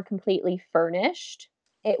 8 were completely furnished.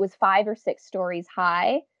 It was 5 or 6 stories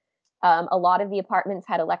high. A lot of the apartments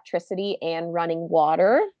had electricity and running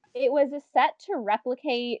water. It was a set to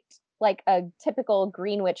replicate like a typical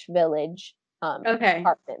Greenwich Village Okay.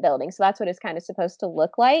 apartment building. So that's what it's kind of supposed to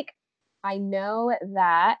look like. I know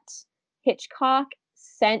that Hitchcock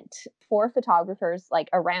sent 4 photographers like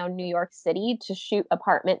around New York City to shoot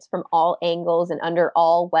apartments from all angles and under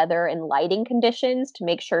all weather and lighting conditions to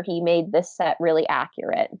make sure he made this set really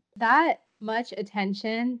accurate. That much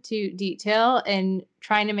attention to detail and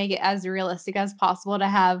trying to make it as realistic as possible to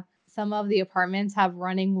have some of the apartments have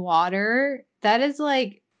running water. That is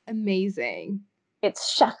like amazing.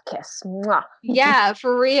 It's chef kiss. Mwah. Yeah,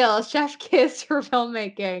 for real. Chef kiss for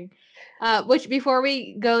filmmaking. Which before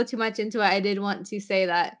we go too much into it, I did want to say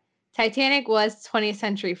that Titanic was 20th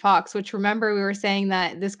Century Fox, which remember we were saying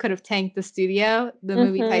that this could have tanked the studio, the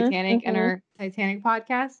movie Mhm. Titanic in Mhm. our Titanic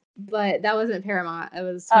podcast, but that wasn't Paramount. It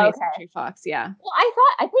was 20th Okay. Century Fox, yeah. Well,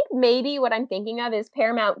 I think maybe what I'm thinking of is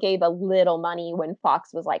Paramount gave a little money when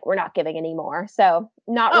Fox was like, we're not giving any more. So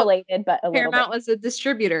not Oh, related, but a little bit. Paramount was a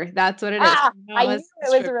distributor. That's what it is. Ah, Paramount I knew was it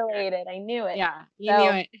was distributor. related. I knew it. Yeah, you knew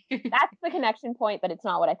So it. that's the connection point, but it's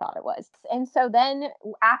not what I thought it was. And so then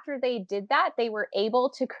after they did that, they were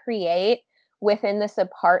able to create within this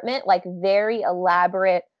apartment like very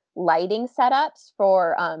elaborate lighting setups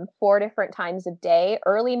for 4 different times of day,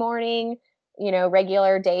 early morning,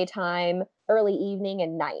 regular daytime, early evening,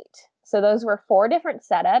 and night. So those were 4 different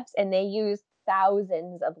setups, and they used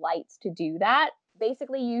thousands of lights to do that.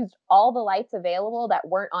 Basically, used all the lights available that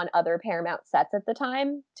weren't on other Paramount sets at the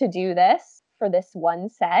time to do this for this one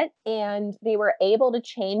set. And they were able to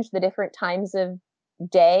change the different times of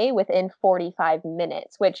day within 45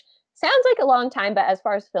 minutes, which sounds like a long time, but as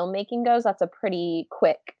far as filmmaking goes, that's a pretty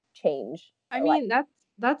quick change. I Like, mean,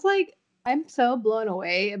 that's like I'm so blown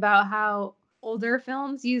away about how older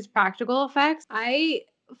films use practical effects. I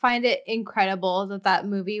find it incredible that that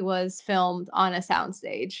movie was filmed on a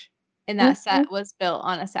soundstage and that mhm. set was built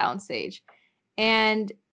on a soundstage.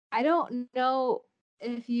 And I don't know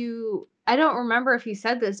if you I don't remember if you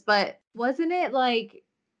said this, but wasn't it like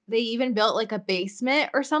they even built like a basement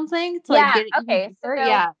or something to like Yeah, get it even okay, so deeper? no,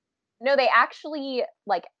 Yeah. no, they actually,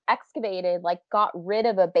 like, excavated, like, got rid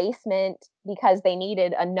of a basement because they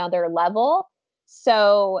needed another level.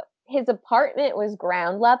 So, his apartment was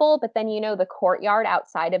ground level, but then, the courtyard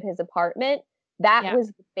outside of his apartment, that Yeah. was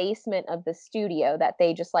the basement of the studio that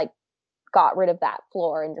they just, like, got rid of that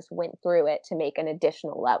floor and just went through it to make an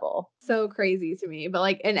additional level. So crazy to me, but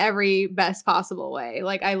like in every best possible way.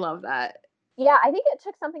 Like I love that. Yeah, I think it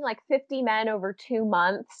took something like 50 men over 2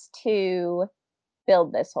 months to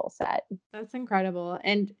build this whole set. That's incredible.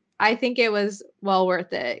 And I think it was well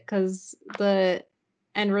worth it because the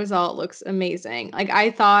end result looks amazing. Like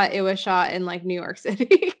I thought it was shot in like New York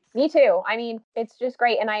City. Me too. I mean, it's just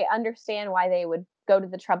great, and I understand why they would go to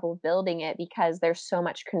the trouble of building it because there's so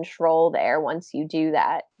much control there once you do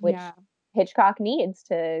that, which Yeah. Hitchcock needs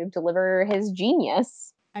to deliver his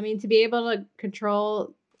genius. I mean, to be able to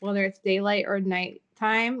control whether it's daylight or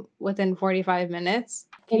nighttime within 45 minutes.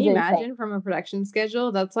 Can Is you insane. imagine from a production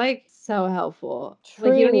schedule? That's like so helpful.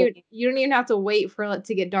 Like Truly. you don't even have to wait for it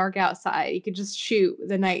to get dark outside. You could just shoot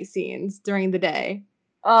the night scenes during the day.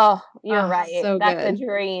 Oh, you're Oh, right. so That's a good.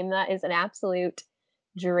 dream. That is an absolute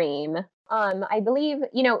dream. I believe,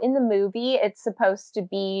 in the movie, it's supposed to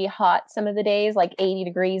be hot some of the days, like 80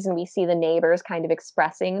 degrees, and we see the neighbors kind of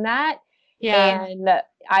expressing that. Yeah. And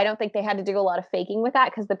I don't think they had to do a lot of faking with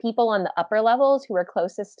that because the people on the upper levels who were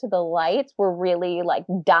closest to the lights were really like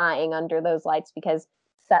dying under those lights because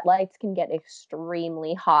set lights can get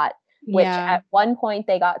extremely hot, which Yeah. at one point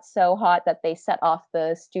they got so hot that they set off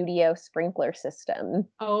the studio sprinkler system.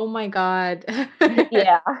 Oh my god.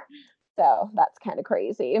 Yeah. So that's kind of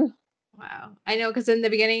crazy. Wow. I know because in the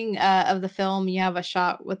beginning, of the film, you have a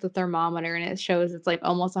shot with the thermometer, and it shows it's, like,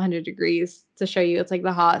 almost 100 degrees to show you it's, like,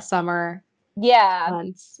 the hot summer Yeah.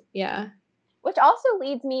 months. Yeah. Which also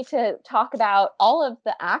leads me to talk about all of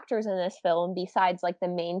the actors in this film besides like the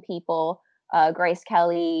main people, Grace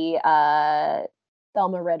Kelly,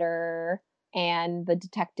 Thelma Ritter, and the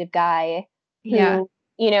detective guy Yeah. who,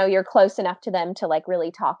 you're close enough to them to like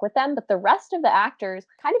really talk with them. But the rest of the actors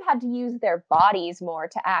kind of had to use their bodies more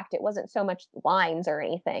to act. It wasn't so much lines or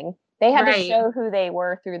anything. They had to Right. show who they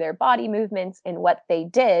were through their body movements and what they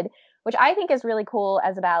did, which I think is really cool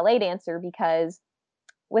as a ballet dancer because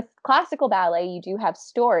with classical ballet, you do have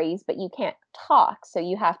stories, but you can't talk. So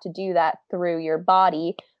you have to do that through your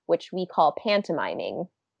body, which we call pantomiming.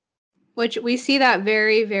 Which we see that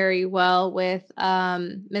very, very well with,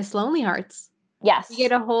 Miss Lonely Hearts. We get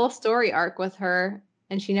Yes, a whole story arc with her,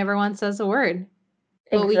 and she never once says a word,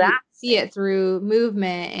 but we see exactly. it through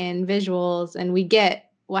movement and visuals, and we get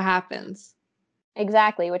what happens.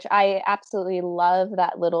 Exactly, which I absolutely love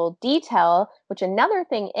that little detail. Which another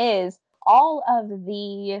thing is all of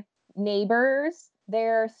the neighbors,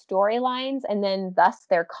 their storylines, and then thus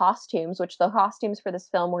their costumes, which the costumes for this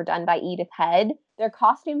film were done by Edith Head. Their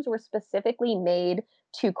costumes were specifically made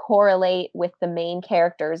to correlate with the main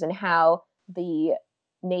characters and how the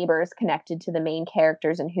neighbors connected to the main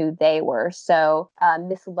characters and who they were. So,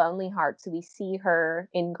 Miss Lonely Hearts, we see her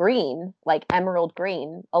in green, like emerald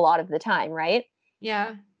green, a lot of the time, right?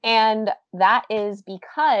 Yeah. And that is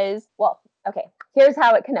because, well, okay, here's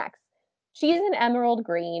how it connects. She's an emerald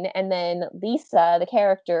green, and then Lisa, the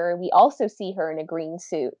character, we also see her in a green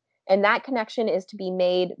suit. And that connection is to be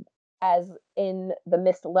made as in the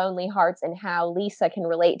Miss Lonely Hearts and how Lisa can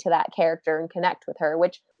relate to that character and connect with her,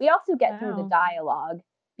 which we also get through the Wow. dialogue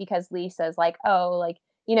because Lisa's like, oh, like,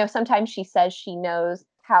 sometimes she says she knows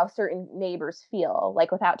how certain neighbors feel,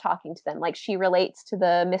 like without talking to them. Like she relates to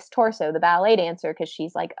the Miss Torso, the ballet dancer, because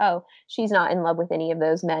she's like, oh, she's not in love with any of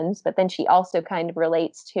those men. But then she also kind of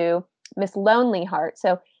relates to Miss Lonely Heart.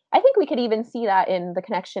 So I think we could even see that in the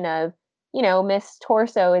connection of, Miss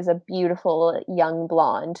Torso is a beautiful young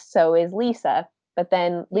blonde. So is Lisa. But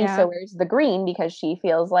then Lisa Yeah. wears the green because she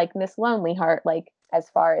feels like Miss Lonely Heart, like as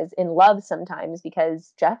far as in love sometimes,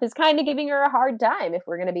 because Jeff is kind of giving her a hard time, if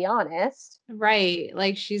we're going to be honest. Right,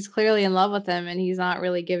 like, she's clearly in love with him, and he's not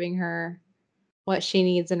really giving her what she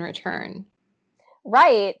needs in return.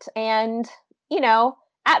 Right. And,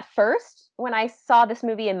 at first, when I saw this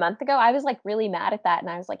movie a month ago, I was like really mad at that. And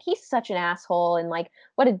I was like, he's such an asshole. And like,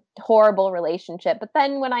 what a horrible relationship. But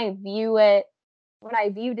then when I viewed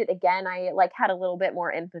it again, I like had a little bit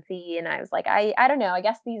more empathy. And I was like, I don't know. I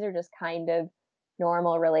guess these are just kind of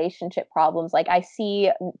normal relationship problems. Like I see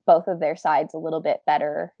both of their sides a little bit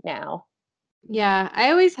better now. Yeah,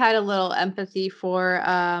 I always had a little empathy for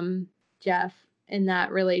Jeff in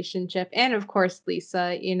that relationship and of course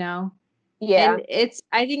Lisa, you know. And Yeah.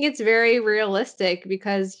 I think it's very realistic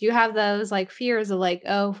because you have those like fears of like,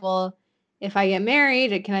 oh, well, if I get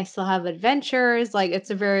married, can I still have adventures? Like it's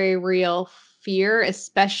a very real fear,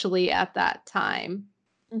 especially at that time,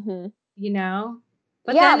 Hmm. you know?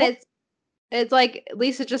 But Yeah. then it's like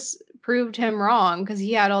Lisa just proved him wrong because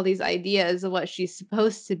he had all these ideas of what she's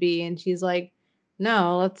supposed to be, and she's like,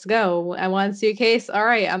 "No, let's go. I want a suitcase. All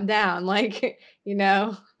right, I'm down." Like, you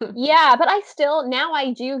know. Yeah, but I still now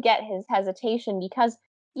I do get his hesitation because,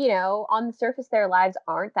 on the surface their lives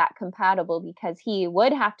aren't that compatible because he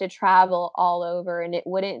would have to travel all over and it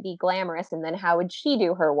wouldn't be glamorous and then how would she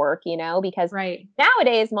do her work, because Right.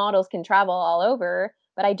 nowadays models can travel all over,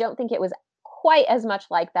 but I don't think it was quite as much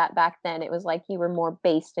like that back then. It was like you were more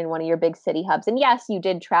based in one of your big city hubs. And yes, you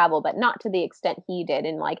did travel, but not to the extent he did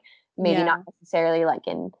and like maybe not Yeah. necessarily like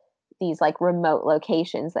in these like remote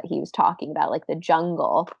locations that he was talking about, like the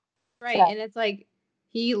jungle. Right. So And it's like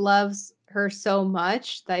he loves her so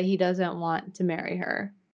much that he doesn't want to marry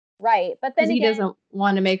her right, but because then he again, doesn't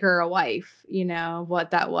want to make her a wife, you know,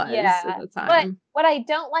 what that was at yeah, the but time. what I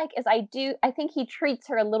don't like is I think he treats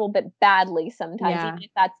her a little bit badly sometimes, even Yeah.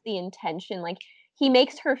 if that's the intention, like, he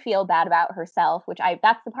makes her feel bad about herself, which I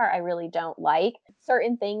that's the part I really don't like.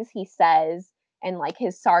 Certain things he says and, like,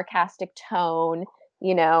 his sarcastic tone,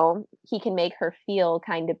 he can make her feel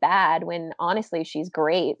kinda bad when honestly she's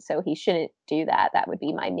great, so he shouldn't do that. That would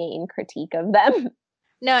be my main critique of them.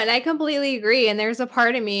 No, and I completely agree. And there's a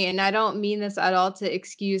part of me, and I don't mean this at all to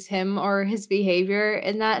excuse him or his behavior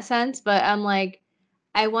in that sense, but I'm like,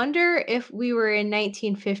 I wonder if we were in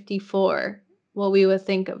 1954, what we would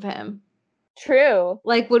think of him. True.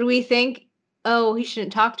 Like, would we think, oh, he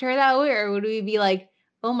shouldn't talk to her that way? Or would we be like,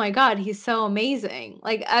 oh my God, he's so amazing?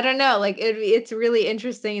 Like, I don't know. Like, it's really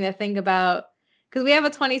interesting to think about because we have a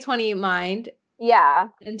 2020 mind Yeah.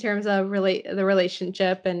 in terms of the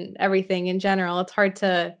relationship and everything in general. It's hard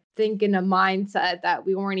to think in a mindset that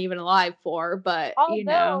we weren't even alive for, but you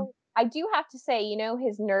know. Although, I do have to say,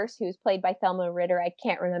 his nurse who's played by Thelma Ritter, I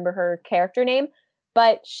can't remember her character name,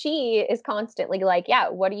 but she is constantly like, "Yeah,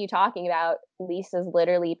 what are you talking about? Lisa's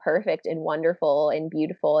literally perfect and wonderful and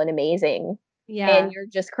beautiful and amazing, and Yeah, you're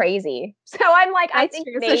just crazy." So I'm like, I that's think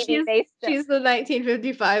true. So maybe they still she's the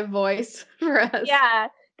 1955 voice for us. yeah.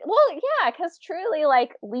 Well, yeah, because truly,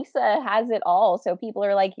 like, Lisa has it all, so people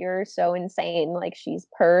are like, "You're so insane, like, she's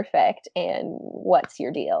perfect, and what's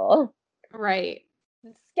your deal?" Right.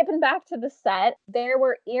 Skipping back to the set, there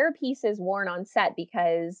were earpieces worn on set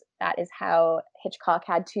because that is how Hitchcock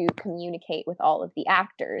had to communicate with all of the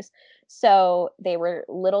actors. So they were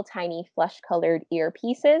little tiny flesh colored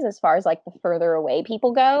earpieces as far as like the further away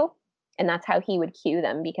people go. And that's how he would cue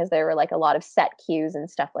them because there were like a lot of set cues and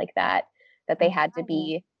stuff like that that they had to Oh.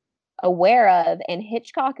 be aware of. And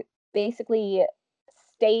Hitchcock basically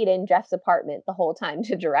stayed in Jeff's apartment the whole time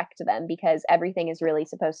to direct them because everything is really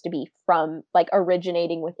supposed to be from like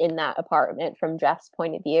originating within that apartment from Jeff's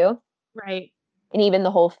point of view. Right. And even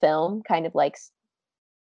the whole film kind of like,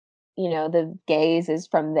 the gaze is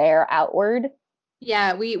from there outward.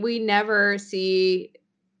 Yeah, we never see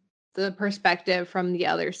the perspective from the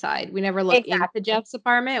other side. We never look into Exactly. Jeff's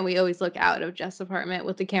apartment. We always look out of Jeff's apartment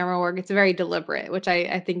with the camera work. It's very deliberate, which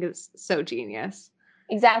I think is so genius.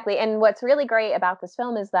 Exactly. And what's really great about this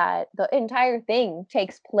film is that the entire thing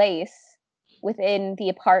takes place within the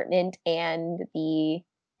apartment and the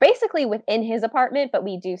basically within his apartment, but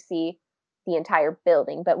we do see the entire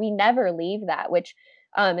building, but we never leave that, which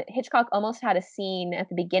Hitchcock almost had a scene at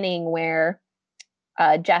the beginning where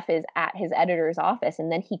Jeff is at his editor's office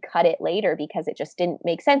and then he cut it later because it just didn't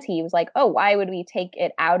make sense. He was like, oh, why would we take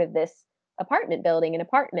it out of this apartment building, an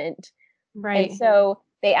apartment? And Right. so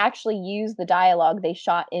they actually used the dialogue they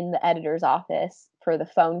shot in the editor's office for the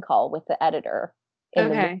phone call with the editor in the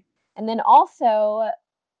movie. Okay. And then also,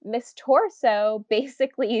 Miss Torso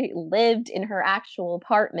basically lived in her actual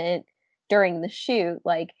apartment during the shoot.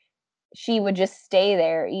 Like, she would just stay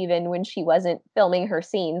there even when she wasn't filming her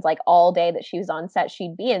scenes. Like, all day that she was on set,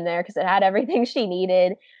 she'd be in there because it had everything she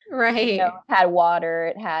needed. Right. It had water,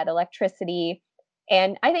 it had electricity.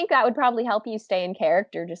 And I think that would probably help you stay in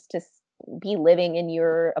character just to be living in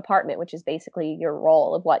your apartment, which is basically your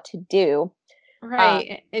role of what to do. Um,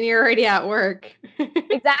 Right. And you're already at work.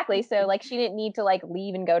 exactly. So, like, she didn't need to like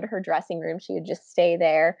leave and go to her dressing room. She would just stay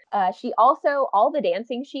there. She also all the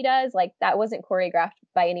dancing she does, like that wasn't choreographed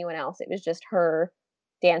by anyone else. It was just her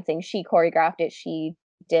dancing. She choreographed it. She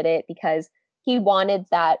did it because he wanted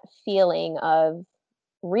that feeling of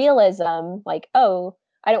realism, like, oh,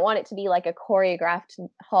 I don't want it to be like a choreographed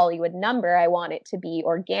Hollywood number. I want it to be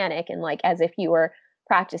organic and like as if you were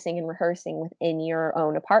practicing and rehearsing within your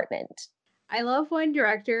own apartment. I love when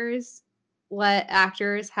directors let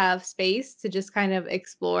actors have space to just kind of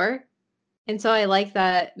explore. And so I like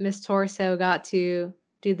that Miss Torso got to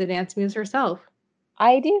do the dance moves herself.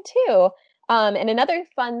 I do too. And another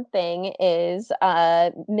fun thing is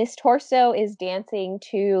Miss Torso is dancing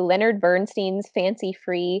to Leonard Bernstein's Fancy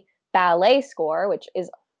Free ballet score, which is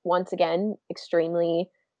once again extremely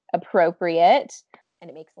appropriate and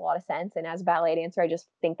it makes a lot of sense. And as a ballet dancer, I just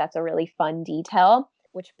think that's a really fun detail,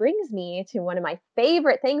 which brings me to one of my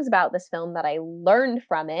favorite things about this film that I learned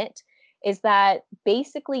from it is that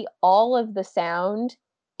basically all of the sound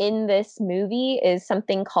in this movie is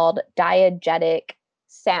something called diegetic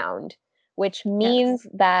sound, which Yes. means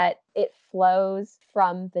that it flows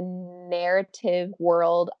from the narrative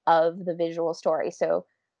world of the visual story. So,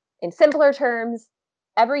 in simpler terms,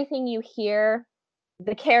 everything you hear,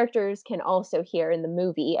 the characters can also hear in the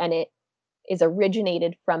movie, and it is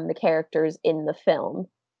originated from the characters in the film.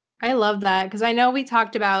 I love that because I know we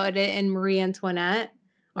talked about it in Marie Antoinette,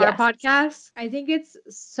 our Yes. podcast. I think it's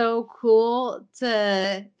so cool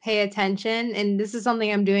to pay attention. And this is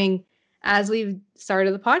something I'm doing as we've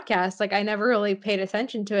started the podcast. Like, I never really paid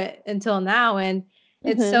attention to it until now. And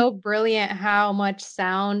it's Hmm. so brilliant how much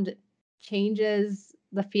sound changes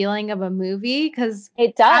the feeling of a movie because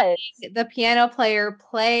It does. having the piano player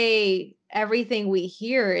play everything we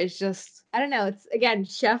hear is just, I don't know, it's again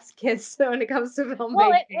chef's kiss when it comes to Well,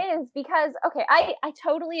 filmmaking. it is because okay, I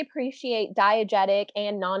totally appreciate diegetic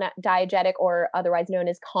and non-diegetic or otherwise known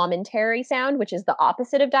as commentary sound, which is the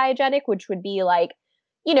opposite of diegetic, which would be like,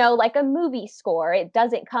 you know, like a movie score. It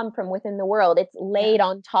doesn't come from within the world. It's Yeah. laid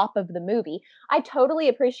on top of the movie. I totally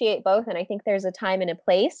appreciate both and I think there's a time and a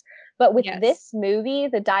place, but with Yes. this movie,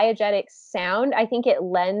 the diegetic sound, I think it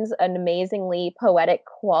lends an amazingly poetic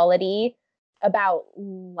quality about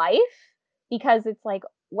life because it's like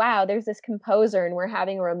wow, there's this composer and we're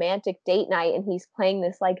having a romantic date night and he's playing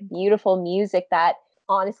this like beautiful music that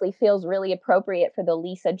honestly feels really appropriate for the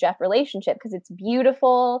Lisa Jeff relationship because it's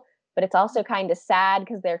beautiful, but it's also kind of sad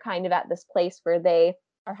because they're kind of at this place where they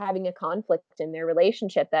are having a conflict in their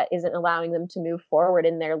relationship that isn't allowing them to move forward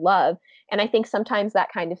in their love. And I think sometimes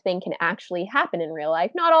that kind of thing can actually happen in real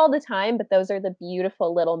life. Not all the time, but those are the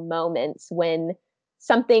beautiful little moments when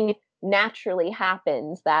something naturally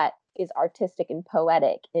happens that is artistic and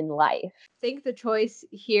poetic in life. I think the choice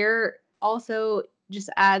here also just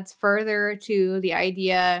adds further to the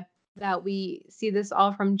idea that we see this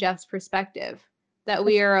all from Jeff's perspective, that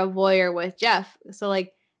we are a voyeur with Jeff. So,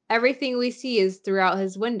 like, everything we see is throughout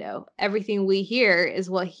his window, everything we hear is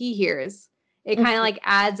what he hears. It kind of Mhm. like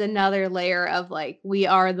adds another layer of like, we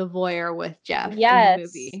are the voyeur with Jeff in the Yes.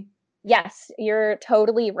 movie. Yes, you're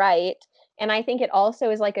totally right. And I think it also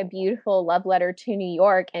is like a beautiful love letter to New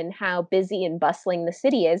York and how busy and bustling the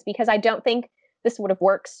city is because I don't think this would have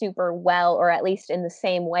worked super well or at least in the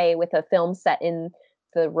same way with a film set in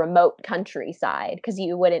the remote countryside because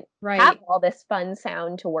you wouldn't have Right. all this fun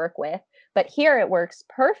sound to work with. But here it works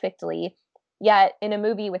perfectly. Yet in a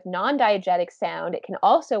movie with non-diegetic sound, it can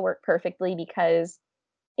also work perfectly because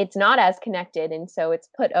it's not as connected and so it's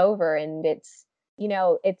put over and it's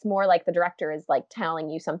it's more like the director is like telling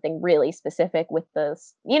you something really specific with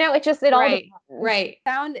this it all Right. depends. Right.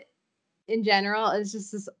 Sound in general is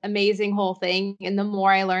just this amazing whole thing. And the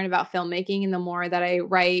more I learn about filmmaking and the more that I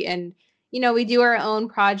write and, we do our own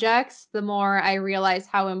projects, the more I realize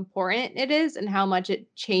how important it is and how much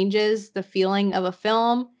it changes the feeling of a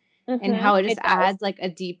film and how it just It does. adds like a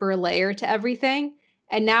deeper layer to everything.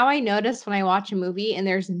 And now I notice when I watch a movie and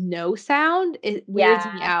there's no sound, it weirds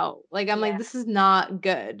me Yeah. out. Like I'm like, Yeah, this is not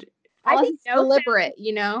good. I Unless think it's no sound. deliberate.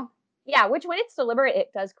 Yeah, which when it's deliberate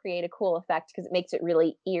it does create a cool effect because it makes it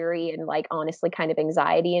really eerie and like honestly kind of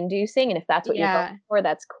anxiety inducing and if that's what you're going Yeah. for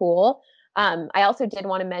that's cool. I also did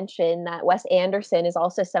want to mention that Wes Anderson is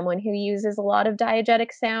also someone who uses a lot of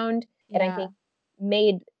diegetic sound and I Yeah. think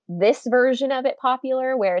made this version of it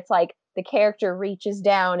popular where it's like the character reaches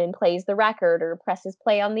down and plays the record or presses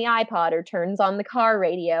play on the iPod or turns on the car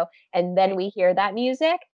radio and then Right. we hear that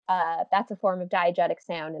music. That's a form of diegetic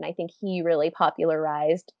sound and I think he really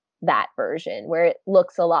popularized that version where it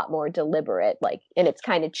looks a lot more deliberate like and it's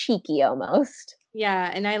kind of cheeky almost.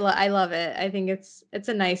 Yeah, and I love it. I think it's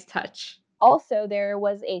a nice touch. Also there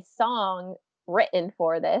was a song written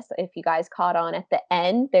for this if you guys caught on at the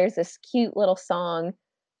end there's this cute little song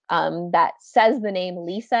that says the name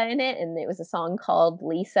Lisa in it and it was a song called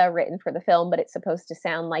Lisa written for the film but it's supposed to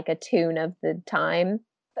sound like a tune of the time.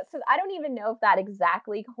 so I don't even know if that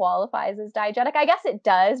exactly qualifies as diegetic. I guess it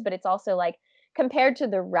does, but it's also like compared to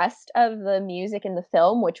the rest of the music in the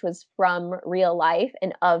film, which was from real life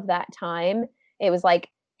and of that time, it was like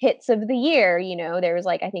hits of the year, there was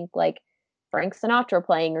like I think like Frank Sinatra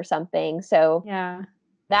playing or something. So Yeah.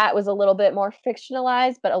 that was a little bit more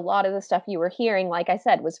fictionalized, but a lot of the stuff you were hearing, like I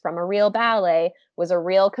said, was from a real ballet, was a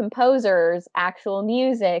real composer's actual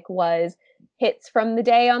music, was hits from the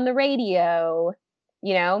day on the radio,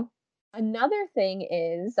 you know? Another thing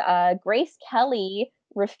is Grace Kelly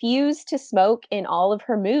refused to smoke in all of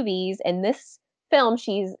her movies. And this film,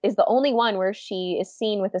 she's is the only one where she is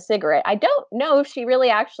seen with a cigarette. I don't know if she really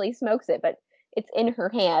actually smokes it, but it's in her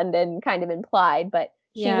hand and kind of implied. But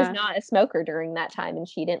she was Yeah. not a smoker during that time and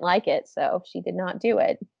she didn't like it, so she did not do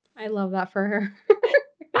it. I love that for her.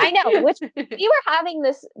 I know, which we were having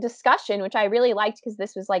this discussion, which I really liked because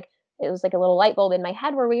this was like it was like a little light bulb in my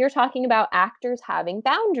head where we were talking about actors having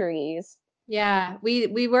boundaries. Yeah,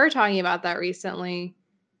 we were talking about that recently.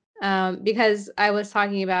 Because I was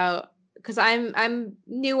talking about because I'm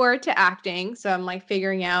newer to acting, so I'm like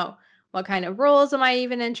figuring out what kind of roles am I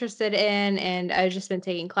even interested in, and I've just been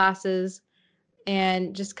taking classes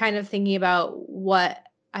and just kind of thinking about what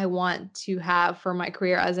I want to have for my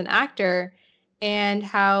career as an actor and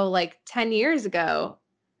how like 10 years ago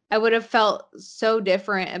I would have felt so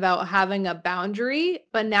different about having a boundary,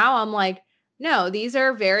 but now I'm like, no, these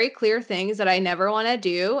are very clear things that I never want to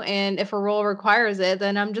do, and if a role requires it,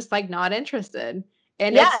 then I'm just like not interested.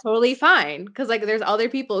 And Yeah, it's totally fine cuz like there's other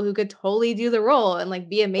people who could totally do the role and like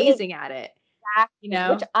be amazing at it, you exactly,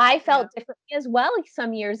 which know? I Yeah. felt differently as well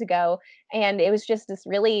some years ago. And it was just this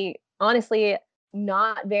really, honestly,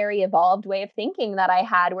 not very evolved way of thinking that I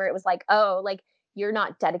had where it was like, oh, like you're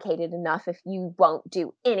not dedicated enough if you won't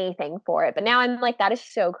do anything for it. But now I'm like, that is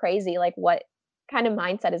so crazy. Like, what kind of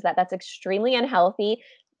mindset is that? That's extremely unhealthy.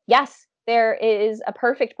 Yes, there is a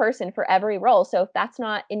perfect person for every role. So if that's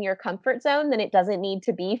not in your comfort zone, then it doesn't need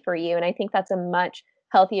to be for you. And I think that's a much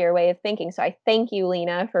healthier way of thinking. So I thank you,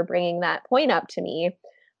 Lena, for bringing that point up to me.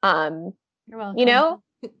 Um, You're you welcome. know,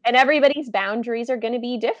 and everybody's boundaries are going to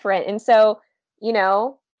be different. And so,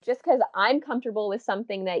 just because I'm comfortable with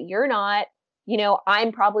something that you're not,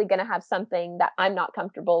 I'm probably going to have something that I'm not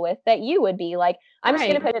comfortable with that you would be. Like, I'm just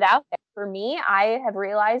going to Right. put it out there. For me, I have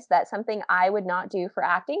realized that something I would not do for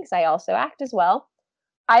acting, because I also act as well.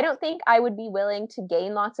 I don't think I would be willing to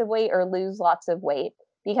gain lots of weight or lose lots of weight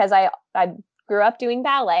because I grew up doing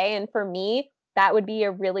ballet, and for me that would be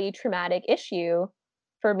a really traumatic issue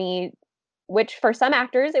for me, which for some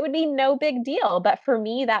actors it would be no big deal, but for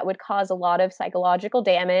me that would cause a lot of psychological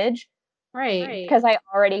damage Right. because I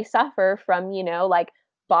already suffer from, like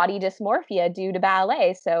body dysmorphia due to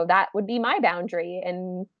ballet. So that would be my boundary,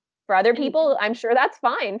 and for other And people, I'm sure that's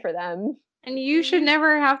fine for them. And you should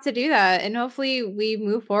never have to do that. And hopefully we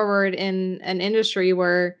move forward in an industry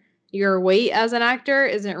where your weight as an actor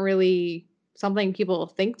isn't really something people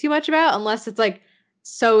think too much about unless it's like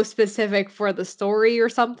so specific for the story or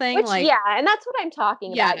something. Which, Like, yeah, and that's what I'm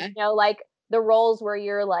talking about, yeah, like the roles where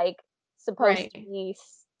you're like supposed to right. be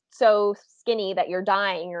so skinny that you're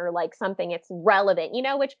dying or like something it's relevant,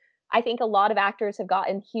 which I think a lot of actors have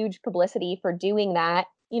gotten huge publicity for doing that.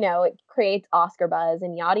 It creates Oscar buzz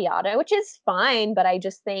and yada yada, which is fine, but I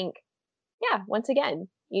just think, yeah, once again,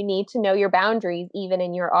 you need to know your boundaries even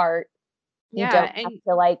in your art. You don't Yeah. have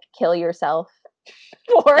to like kill yourself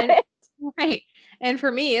for And it. right. And for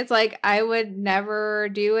me, it's like I would never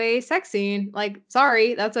do a sex scene. Like,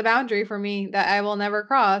 sorry, that's a boundary for me that I will never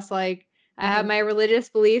cross. Like, I have Mhm. my religious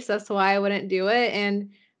beliefs, that's why I wouldn't do it.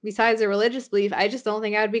 And besides the religious belief, I just don't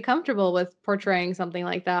think I'd be comfortable with portraying something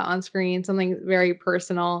like that on screen, something very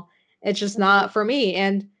personal. It's just Mhm. not for me.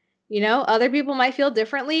 And, other people might feel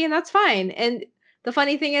differently, and that's fine. And the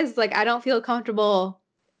funny thing is, like, I don't feel comfortable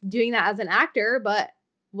doing that as an actor, but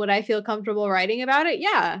would I feel comfortable writing about it?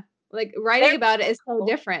 Yeah. Like, There writing about it is so you go.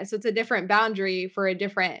 different, so it's a different boundary for a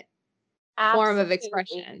different form of Absolutely.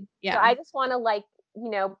 expression. So Yeah. I just want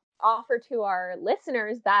to offer to our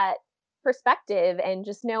listeners that perspective and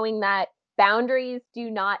just knowing that boundaries do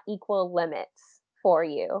not equal limits for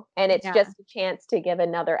you. And it's Yeah. just a chance to give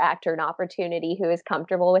another actor an opportunity who is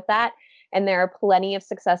comfortable with that. And there are plenty of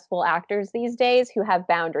successful actors these days who have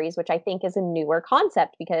boundaries, which I think is a newer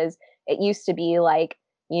concept because it used to be like,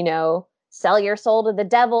 sell your soul to the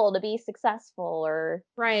devil to be successful or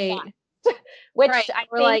Right. which Right. I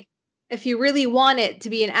Or, think, like, if you really want it to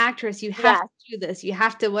be an actress, you have yes, to do this, you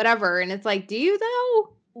have to whatever, and it's like, "Do you though?"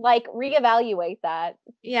 like, reevaluate that.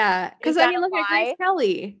 Yeah. Is Because I that mean, a look at Grace lie?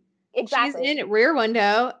 Kelly. She's Exactly. in Rear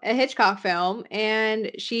Window, a Hitchcock film,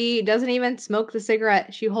 and she doesn't even smoke the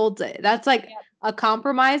cigarette, she holds it. That's, like, Yep. a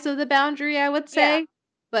compromise of the boundary, I would Yeah. say,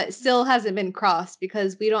 but still hasn't been crossed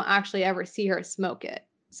because we don't actually ever see her smoke it.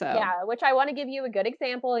 So, Yeah, which I want to give you a good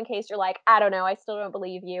example in case you're like, I don't know, I still don't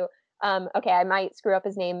believe you. Okay, I might screw up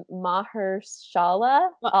his name, Mahershala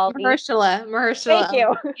Ali. Thank Mahershala.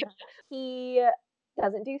 you. He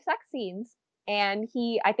doesn't do sex scenes, and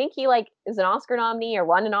I think he like is an Oscar nominee or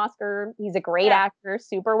won an Oscar. He's a great Yeah. actor,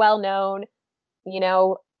 super well known. You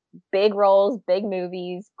know, big roles, big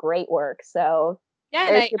movies, great work. So Yeah,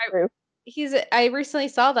 and there's your proof. I recently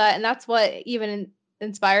saw that, and that's what even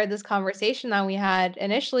inspired this conversation that we had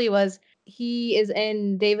initially was he is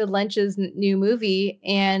in David Lynch's new movie,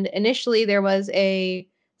 and initially there was a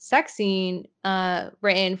sex scene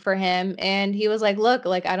written for him, and he was like, "Look,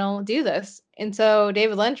 like I don't do this," and so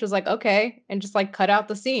David Lynch was like, "Okay," and just like cut out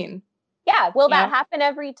the scene. Yeah, will You that know? happen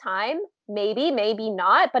every time? Maybe, maybe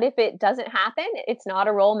not. But if it doesn't happen, it's not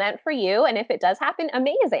a role meant for you. And if it does happen,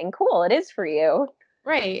 amazing, cool, it is for you.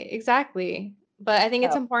 Right, exactly. But I think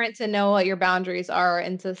it's So, important to know what your boundaries are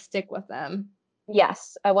and to stick with them.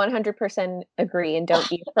 yes, I 100% agree. And don't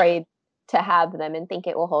be afraid to have them and think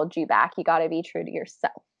it will hold you back. You got to be true to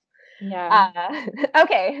yourself. Yeah. Uh,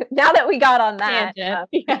 okay, now that we got on that, Tangent.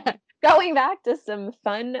 Yeah. going back to some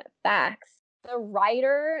fun facts. The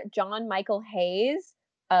writer, John Michael Hayes,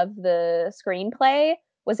 of the screenplay,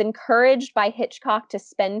 was encouraged by Hitchcock to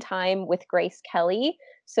spend time with Grace Kelly.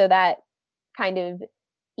 So that kind of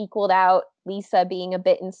equaled out Lisa being a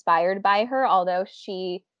bit inspired by her, although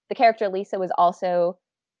the character Lisa was also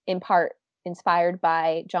in part inspired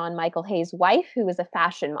by John Michael Hayes' wife, who was a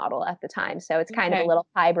fashion model at the time. So it's kind of a Okay. little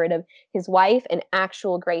hybrid of his wife and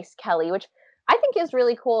actual Grace Kelly, which I think is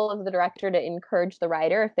really cool of the director to encourage the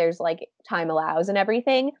writer if there's like time allows and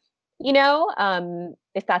everything,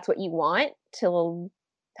 if that's what you want to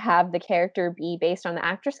have the character be based on the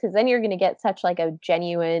actress, because then you're going to get such like a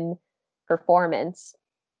genuine performance.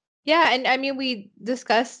 Yeah, and I mean, we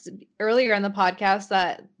discussed earlier in the podcast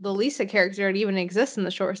that the Lisa character didn't even exist in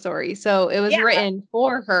the short story, so it was Yeah, written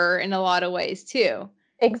for her in a lot of ways too. So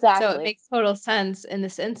it exactly. makes total sense in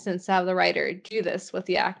this instance to have the writer do this with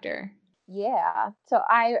the actor. Yeah. So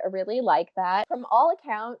I really like that. From all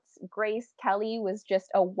accounts, Grace Kelly was just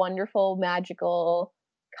a wonderful, magical,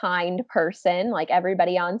 kind person. Like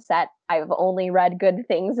everybody on set, I've only read good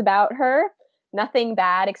things about her. Nothing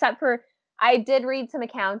bad, except for I did read some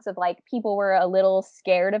accounts of like people were a little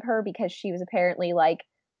scared of her because she was apparently like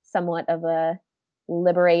somewhat of a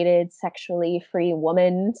liberated, sexually free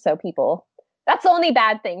woman. So that's the only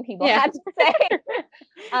bad thing people Yeah. had to say.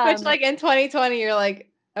 Which, um, like, in 2020, you're like,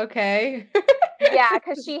 "Okay." Yeah,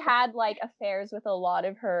 because she had like affairs with a lot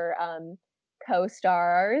of her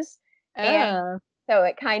co-stars, and Oh. so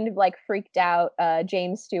it kind of like freaked out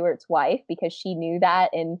James Stewart's wife because she knew that,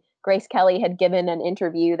 and Grace Kelly had given an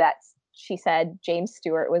interview that she said James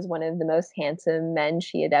Stewart was one of the most handsome men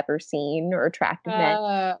she had ever seen, or attractive men.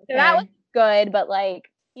 So that was Okay. good, but like,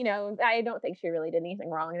 I don't think she really did anything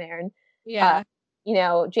wrong there. And uh,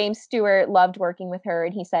 Yeah. James Stewart loved working with her,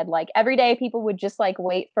 and he said like every day people would just like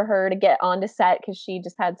wait for her to get onto set because she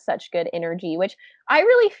just had such good energy, which I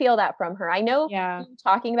really feel that from her. I know Yeah. we were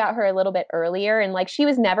talking about her a little bit earlier, and like she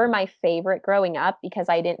was never my favorite growing up because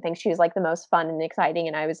I didn't think she was like the most fun and exciting,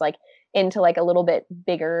 and I was like into like a little bit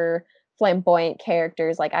bigger flamboyant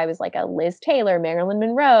characters. Like I was like a Liz Taylor, Marilyn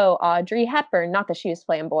Monroe, Audrey Hepburn. Not that she was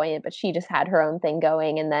flamboyant, but she just had her own thing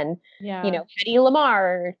going. And then, Yeah. Hedy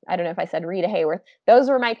Lamarr. I don't know if I said Rita Hayworth. Those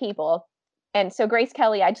were my people. And so Grace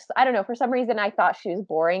Kelly, I don't know, for some reason I thought she was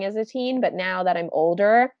boring as a teen, but now that I'm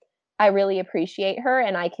older, I really appreciate her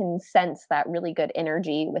and I can sense that really good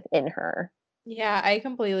energy within her. Yeah, I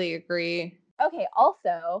completely agree. Okay,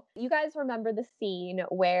 also, you guys remember the scene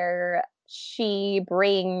where she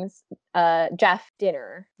brings Jeff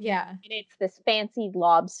dinner Yeah. and it's this fancy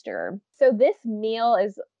lobster. So this meal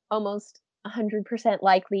is almost 100%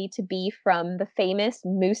 likely to be from the famous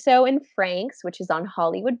Musso and Frank's, which is on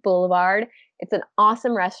Hollywood Boulevard. It's an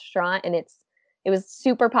awesome restaurant and it was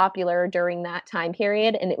super popular during that time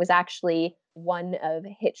period, and it was actually one of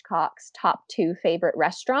Hitchcock's top 2 favorite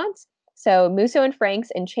restaurants. So Musso and Frank's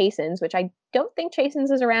and Chasen's, which I don't think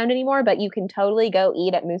Chasen's is around anymore, but you can totally go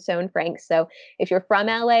eat at Musso and Frank's. So if you're from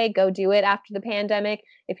LA, go do it after the pandemic.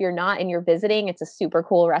 If you're not and you're visiting, it's a super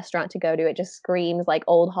cool restaurant to go to. It just screams like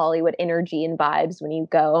old Hollywood energy and vibes when you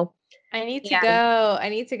go. I need to And go. I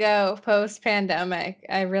need to go post pandemic.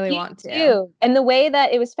 I really you want to. too. And the way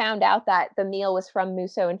that it was found out that the meal was from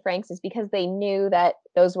Musso and Frank's is because they knew that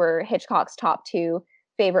those were Hitchcock's top 2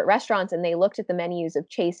 favorite restaurants, and they looked at the menus of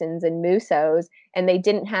Chasen's and Musso's, and they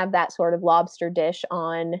didn't have that sort of lobster dish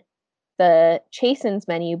on the Chasen's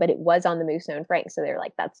menu, but it was on the Moose Known Frank. So they're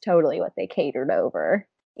like, that's totally what they catered over,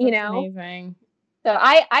 you That's know? amazing. So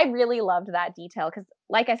I really loved that detail because,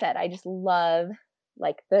 like I said, I just love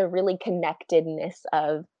like the really connectedness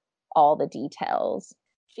of all the details.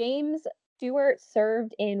 James Stewart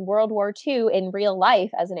served in World War II in real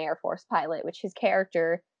life as an Air Force pilot, which his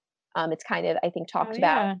character, it's kind of I think Oh talked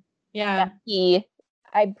about yeah. that Yeah.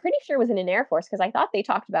 I'm pretty sure was in an Air Force because I thought they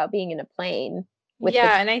talked about being in a plane with the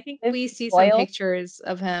Yeah, and I think we see some oil. pictures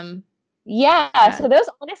of him. Yeah, Yeah. so those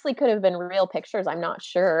honestly could have been real pictures, I'm not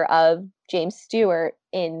sure, of James Stewart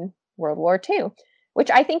in World War II,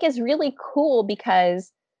 which I think is really cool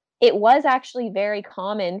because it was actually very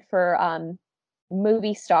common for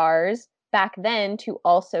movie stars back then to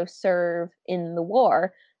also serve in the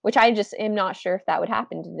war, which I just am not sure if that would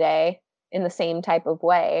happen today in the same type of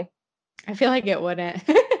way. I feel like it wouldn't.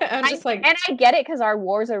 I'm I just like, and I get it because our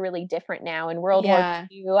wars are really different now. In World War yeah.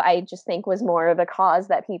 II, I just think was more of a cause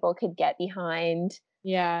that people could get behind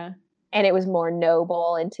Yeah. and it was more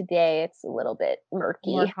noble, and today it's a little bit More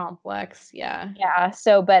murky. complex. Yeah. Yeah,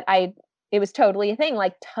 so but I it was totally a thing,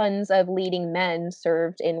 like, tons of leading men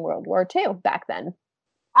served in World War II back then.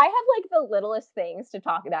 I have, like, the littlest things to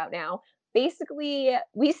talk about now. Basically,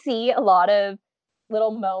 we see a lot of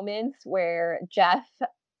little moments where Jeff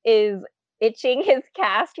is itching his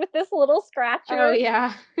cast with this little Oh scratcher,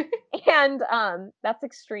 yeah. and, that's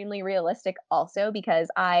extremely realistic also because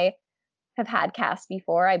I have had casts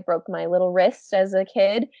before. I broke my little wrist as a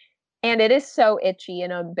kid, and it is so itchy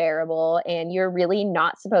and unbearable, and you're really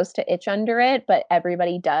not supposed to itch under it, but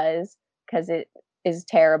everybody does because it is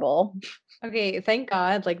terrible. Okay, thank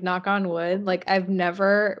God, like knock on wood, like I've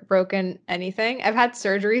never broken anything. I've had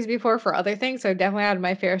surgeries before for other things, so I've definitely had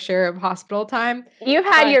my fair share of hospital time. You've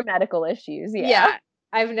had But your medical issues, yeah. yeah,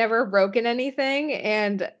 I've never broken anything,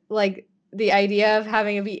 and like the idea of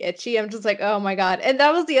having it be itchy, I'm just like, "Oh my God." And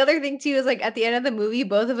that was the other thing too, is like at the end of the movie,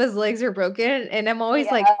 both of his legs are broken, and I'm always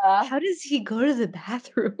like, Yeah. "How does he go to the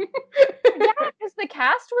bathroom?" Yeah, because the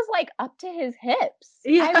cast was, like, up to his hips.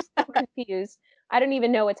 Yeah. I'm so confused. I don't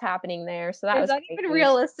even know what's happening there, so that Is was that even crazy.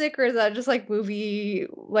 realistic, or is that just like movie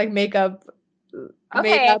like makeup made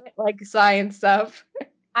Okay, up like science stuff?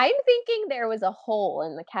 I'm thinking there was a hole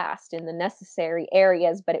in the cast in the necessary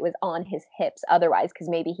areas, but it was on his hips otherwise, because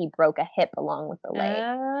maybe he broke a hip along with the leg.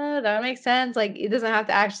 Oh, that makes sense. Like it doesn't have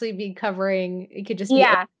to actually be covering. It could just be open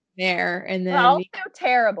Yeah, there and but then also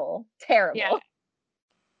terrible, yeah. terrible.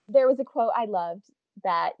 There was a quote I loved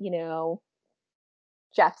that,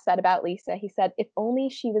 Jeff said about Lisa. He said, "If only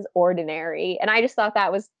she was ordinary." And I just thought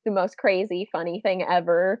that was the most crazy, funny thing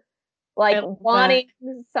ever. I Like love that. wanting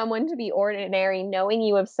someone to be ordinary, knowing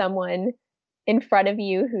you have someone in front of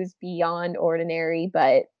you who's beyond ordinary,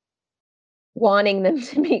 but wanting them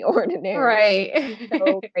to be ordinary.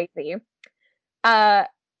 So Right. crazy. Uh,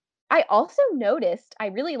 I also noticed, I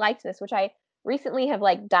really liked this, which I recently have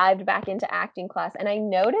like dived back into acting class, and I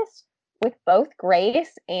noticed with both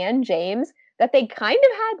Grace and James that they kind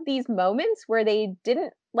of had these moments where they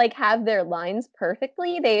didn't like have their lines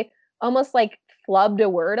perfectly. They almost like flubbed a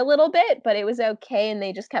word a little bit, but it was okay and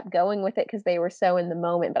they just kept going with it because they were so in the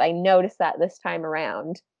moment. But I noticed that this time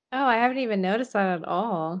around. Oh, I haven't even noticed that at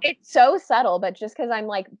all. It's so subtle, but just because 'cause I'm,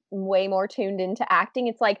 like, way more tuned into acting,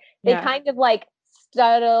 it's like they Yeah. kind of, like,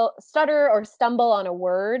 stutter or stumble on a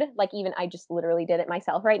word, like, even I just literally did it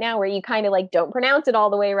myself right now, where you kinda, like, don't pronounce it all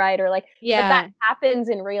the way right or, like but that Yeah. happens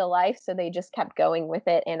in real life, so they just kept going with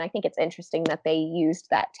it, and I think it's interesting that they used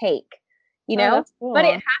that take, you Oh, know? that's But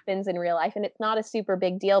it cool. happens in real life, and it's not a super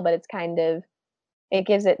big deal, but it's kind of it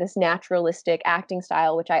gives it this naturalistic acting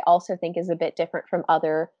style, which I also think is a bit different from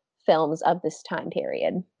other films of this time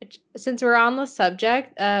period. Since we're on the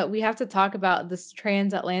subject, we have to talk about this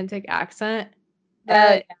transatlantic accent Oh,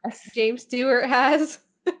 that yes. James Stewart has.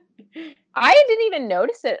 I didn't even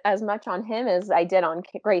notice it as much on him as I did on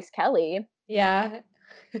Grace Kelly. Yeah.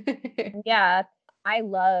 Yeah, I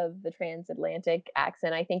love the transatlantic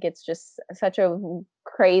accent. I think it's just such a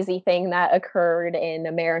crazy thing that occurred in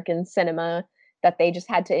American cinema that they just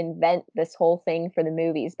had to invent this whole thing for the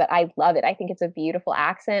movies, but I love it. I think it's a beautiful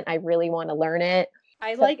accent. I really wanna learn it.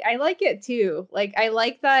 So I like it too. Like, I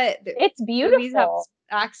like that it's movies have beautiful. this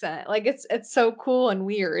accent. Like, it's so cool and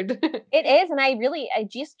weird. It is, and I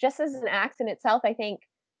just as an accent itself, I think,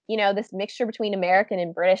 this mixture between American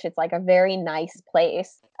and British, it's like a very nice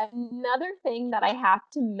place. Another thing that I have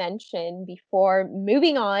to mention before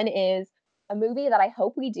moving on is a movie that I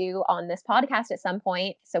hope we do on this podcast at some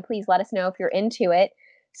point. So please let us know if you're into it.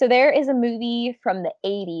 So there is a movie from the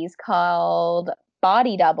 80s called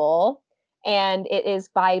Body Double, and it is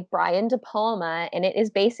by Brian De Palma, and it is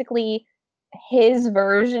basically his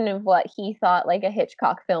version of what he thought like a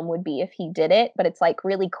Hitchcock film would be if he did it, but it's like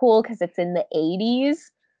really cool because it's in the 80s.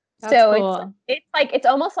 That's So cool. it's like it's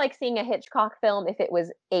almost like seeing a Hitchcock film if it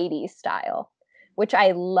was 80s style, which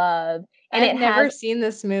I love. And I've it never has seen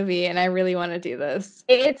this movie and I really want to do this.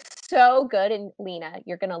 it's so good. And Lena,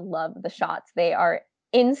 you're gonna love the shots. They are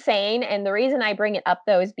insane. And the reason I bring it up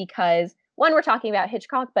though is because one, we're talking about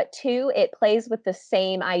Hitchcock, but two, it plays with the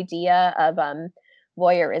same idea of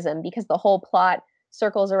voyeurism because the whole plot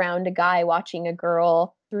circles around a guy watching a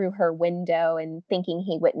girl through her window and thinking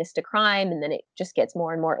he witnessed a crime, and then it just gets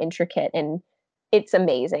more and more intricate, and it's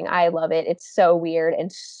amazing. I love it. It's so weird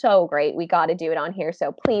and so great. We got to do it on here.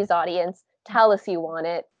 So please, audience, tell us you want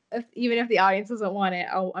it. Even if the audience doesn't want it,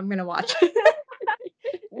 I'm gonna watch it.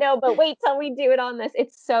 No, but wait till we do it on this.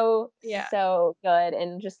 It's so, Yeah. so good.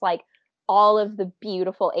 And just like all of the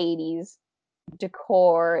beautiful 80s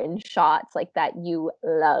decor and shots like that you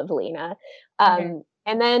love, Lena. Okay.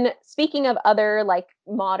 And then speaking of other like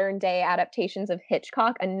modern day adaptations of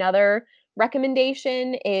Hitchcock, another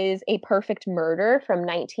recommendation is A Perfect Murder from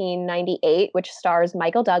 1998, which stars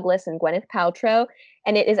Michael Douglas and Gwyneth Paltrow.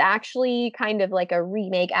 And it is actually kind of like a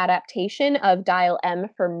remake adaptation of Dial M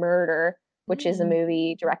for Murder, which is a Mm.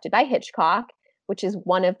 movie directed by Hitchcock, which is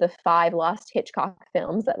one of the 5 lost Hitchcock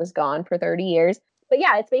films that was gone for 30 years. But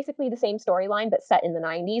yeah, it's basically the same storyline, but set in the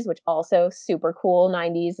 90s, which also super cool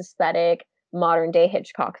 90s aesthetic, modern day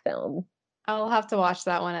Hitchcock film. I'll have to watch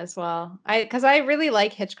that one as well. Because I really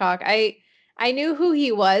like Hitchcock. I knew who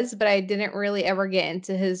he was, but I didn't really ever get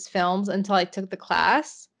into his films until I took the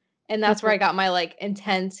class. And that's where I got my like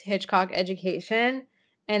intense Hitchcock education.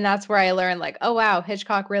 And that's where I learned like, oh wow,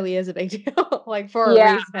 Hitchcock really is a big deal, like for a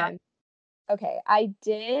Yeah. reason. Okay. I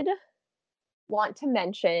did want to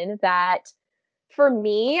mention that for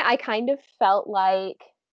me, I kind of felt like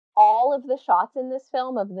all of the shots in this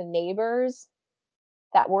film of the neighbors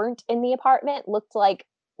that weren't in the apartment looked like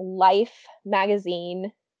Life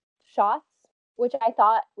magazine shots, which I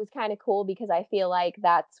thought was kind of cool because I feel like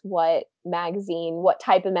that's what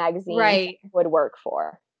type of magazine Right. would work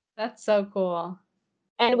for. That's so cool.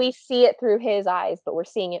 And we see it through his eyes, but we're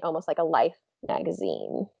seeing it almost like a Life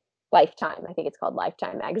magazine, Lifetime. I think it's called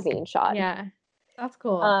Lifetime magazine shot. Yeah. That's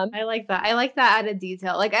cool. Um, I like that. I like that added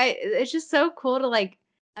detail. Like it's just so cool to like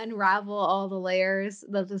unravel all the layers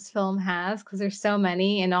that this film has because there's so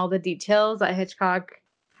many and all the details that Hitchcock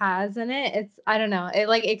has in it. It's I don't know. It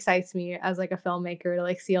like excites me as like a filmmaker to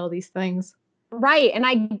like see all these things. right, and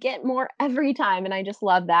I get more every time, and I just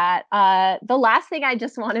love that. The last thing I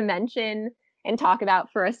just want to mention and talk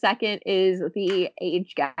about for a second is the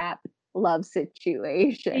age gap love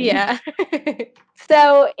situation. Yeah.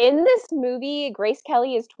 So in this movie, Grace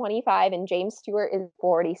Kelly is 25 and James Stewart is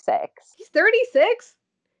 46. He's 36?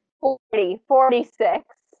 46.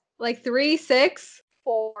 Like 3'6"?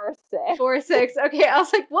 46. 4'6". Okay, I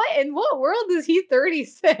was like, what in what world is he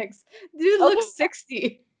 36? Dude Okay, looks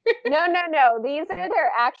 60. no, no, no. These are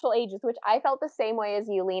their actual ages, which I felt the same way as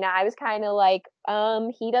you, Lena. I was kind of like,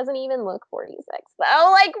 he doesn't even look 46. Oh,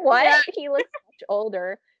 like what? Yeah. He looks much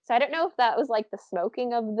older. So I don't know if that was like the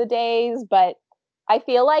smoking of the days, but I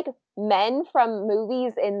feel like men from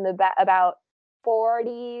movies in the about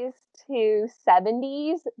 40s to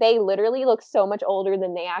 70s, they literally look so much older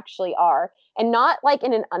than they actually are. And not like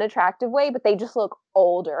in an unattractive way, but they just look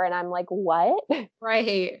older. And I'm like, what?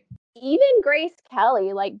 Right. Even Grace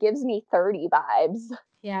Kelly like gives me 30 vibes.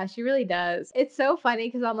 Yeah, she really does. It's so funny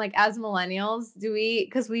because I'm like, as millennials,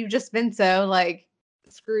 because we've just been so like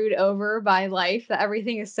screwed over by life that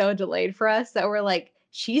everything is so delayed for us that we're like,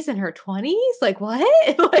 she's in her 20s? Like, what?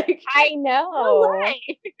 Like, I no know.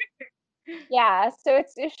 way. Yeah, so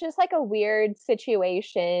it's just like a weird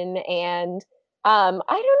situation and I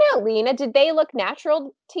don't know, Lena, did they look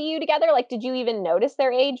natural to you together? Like did you even notice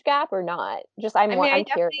their age gap or not? Just I mean, I'm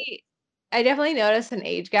curious. I definitely noticed an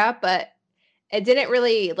age gap, but it didn't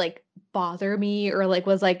really like bother me or like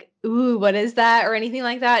was like, ooh, what is that? Or anything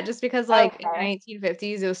like that. Just because like in the Okay.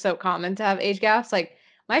 1950s, it was so common to have age gaps. Like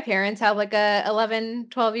my parents have like a 11,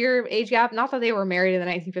 12-year age gap. Not that they were married in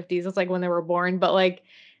the 1950s. It's like when they were born, but like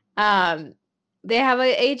um they have an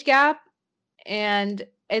age gap and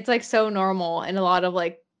it's like so normal in a lot of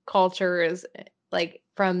like cultures like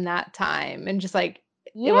from that time and just like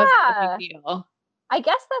it wasn't a big Yeah. deal. I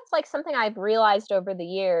guess that's like something I've realized over the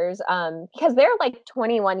years because they're like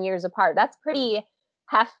 21 years apart. That's pretty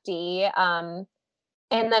hefty. And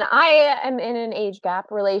then I am in an age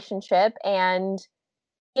gap relationship. And,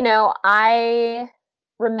 I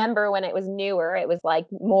remember when it was newer, it was like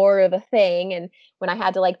more of a thing. And when I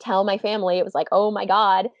had to like tell my family, it was like, oh my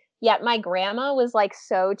God, Yet my grandma was like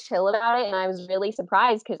so chill about it, and I was really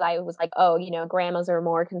surprised because I was like, oh, grandmas are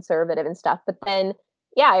more conservative and stuff. But then,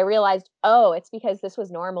 yeah, I realized, oh, it's because this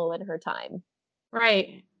was normal in her time.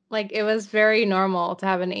 Right. Like it was very normal to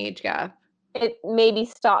have an age gap. It maybe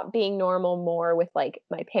stopped being normal more with like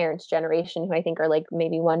my parents' generation, who I think are like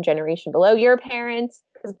maybe one generation below your parents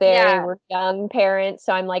because they Yeah. were young parents.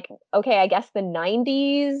 So I'm like, okay, I guess the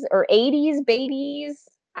 90s or 80s babies,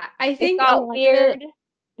 I it think a got lot of it weird.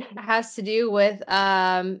 has to do with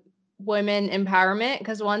women empowerment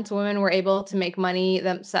because once women were able to make money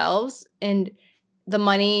themselves and the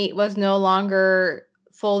money was no longer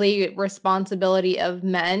fully responsibility of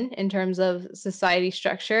men in terms of society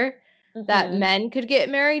structure, that Hmm. men could get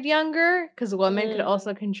married younger because women could Mm.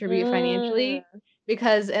 also contribute Mm. financially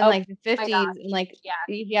because in Oh like the my 50s and gosh. like Yeah.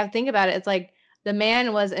 if you have to think about it, it's like the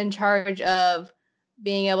man was in charge of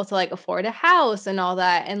being able to like afford a house and all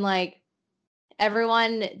that, and like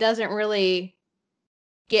everyone doesn't really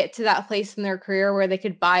get to that place in their career where they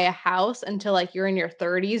could buy a house until like you're in your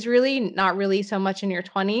 30s, really, not really so much in your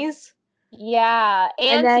 20s. Yeah.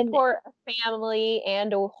 And And then support a family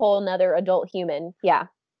and a whole nother adult human. Yeah.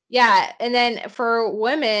 yeah, and then for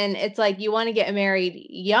women, it's like you want to get married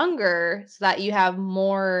younger so that you have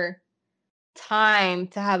more time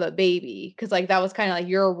to have a baby because like that was kind of like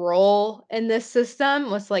your role in this system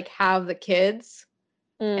was to, like have the kids,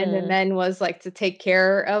 and the Mm. men was like to take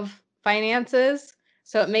care of finances.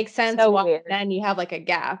 So it makes sense So why weird. then you have like a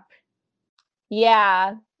gap.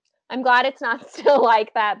 Yeah. I'm glad it's not still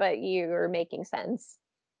like that, but you are making sense.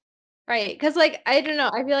 Right, because like, I don't know,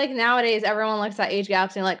 I feel like nowadays everyone looks at age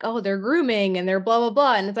gaps and like, "Oh, they're grooming and they're blah, blah,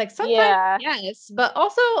 blah," and it's like, sometimes Yeah. yes, but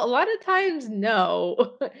also a lot of times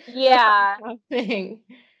no. That's Yeah. not happening,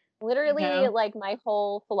 you Literally, know? like my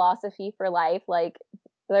whole philosophy for life, like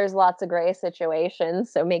there's lots of gray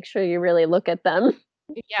situations, so make sure you really look at them.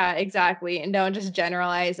 Yeah, exactly, and don't just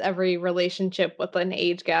generalize every relationship with an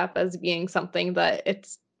age gap as being something that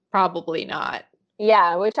it's probably not.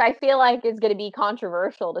 Yeah, which I feel like is going to be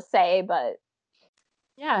controversial to say, but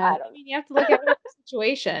Yeah, I I don't mean, you have to look at every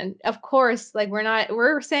situation. Of course, like,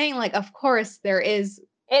 we're saying, like, of course, there is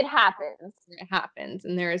know. It happens. it happens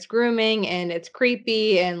and there is grooming and it's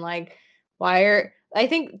creepy and like why are I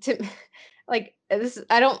think to like this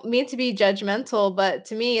I don't mean to be judgmental, but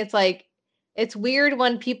to me it's like it's weird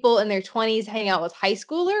when people in their 20s hang out with high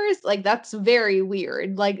schoolers. Like that's very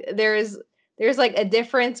weird. Like there's like a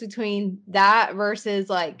difference between that versus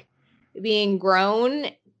like being grown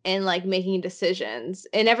and like making decisions.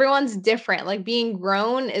 And everyone's different. Like being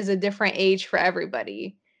grown is a different age for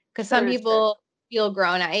everybody. Cuz some True, true. people feel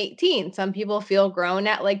grown at 18. Some people feel grown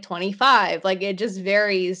at like 25. Like it just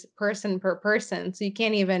varies person per person. So you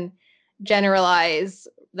can't even generalize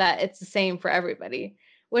that it's the same for everybody.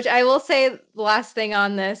 Which I will say, the last thing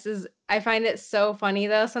on this is I find it so funny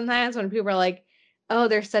though sometimes when people are like, oh,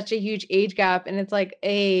 there's such a huge age gap. And it's like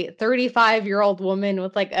a 35-year-old woman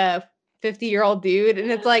with like a 50-year-old dude. And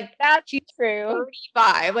it's like, That's she's true.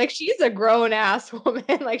 35. Like she's a grown ass woman.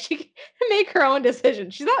 Like she can make her own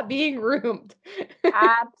decisions. She's not being groomed.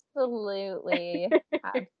 Absolutely.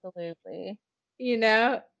 Absolutely. You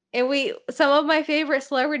know? And we some of my favorite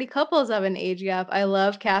celebrity couples have an age gap. I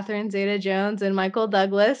love Catherine Zeta-Jones and Michael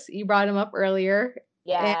Douglas. You brought him up earlier.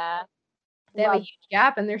 And Yeah. they have a Love. huge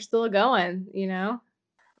gap and they're still going, you know?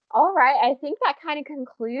 All right. I think that kind of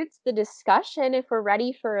concludes the discussion if we're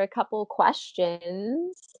ready for a couple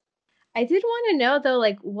questions. I did want to know though,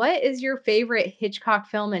 like, what is your favorite Hitchcock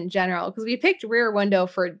film in general? Because we picked Rear Window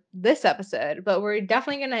for this episode, but we're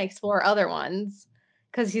definitely going to explore other ones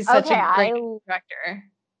because he's such Okay, a great director.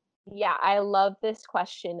 yeah, I love this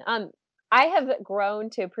question. I have grown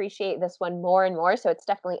to appreciate this one more and more, so it's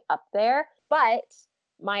definitely up there. But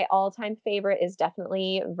my all-time favorite is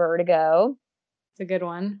definitely Vertigo. It's a good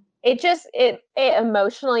one. It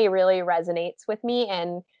emotionally really resonates with me,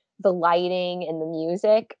 and the lighting and the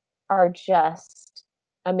music are just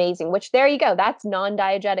amazing. Which there you go. That's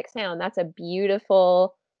non-diegetic sound. That's a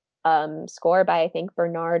beautiful score by I think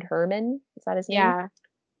Bernard Herrmann. Is that his name? Yeah,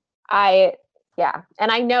 I yeah,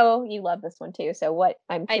 and I know you love this one too. So what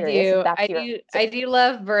I'm I curious if do. that's I your do. answer. I do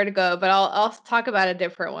love Vertigo, but I'll talk about a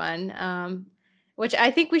different one. Which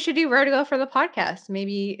I think we should do Vertigo for the podcast.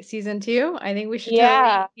 Maybe season 2. I think we should totally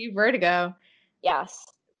Yeah. do Vertigo. Yes.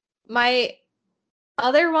 My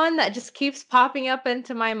other one that just keeps popping up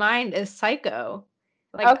into my mind is Psycho.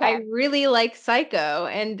 Like, I Okay. really like Psycho,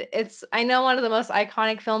 and it's I know one of the most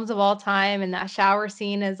iconic films of all time, and that shower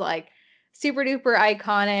scene is, like, super duper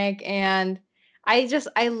iconic, and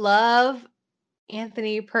I love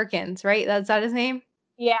Anthony Perkins, right? That's that his name?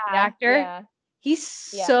 The Yeah. actor? Yeah.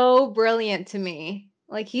 He's Yeah. so brilliant to me.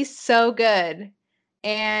 Like he's so good.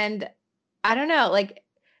 And I don't know, like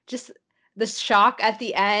just the shock at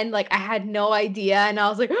the end, like I had no idea and I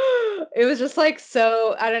was like it was just like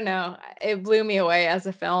so, I don't know. It blew me away as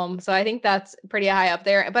a film. So I think that's pretty high up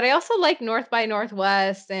there. But I also like North by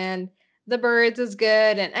Northwest and The Birds is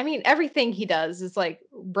good and I mean everything he does is like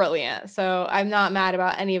brilliant. So I'm not mad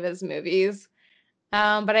about any of his movies.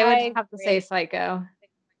 But I would I have to say agree. Psycho.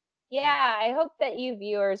 Yeah, I hope that you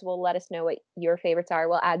viewers will let us know what your favorites are.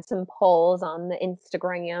 We'll add some polls on the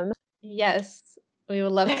Instagram. Yes, we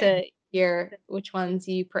would love to hear which ones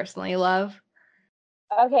you personally love.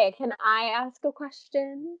 Okay, can I ask a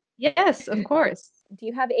question? Yes, of course. Do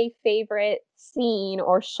you have a favorite scene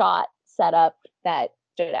or shot setup that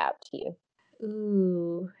stood out to you?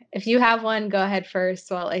 Ooh, if you have one, go ahead first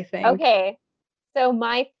while I think. Okay, so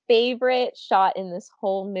my favorite shot in this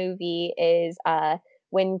whole movie is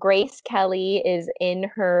when Grace Kelly is in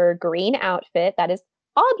her green outfit that is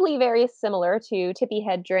oddly very similar to Tippi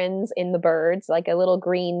Hedren's in The Birds, like a little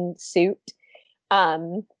green suit.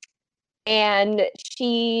 Um, and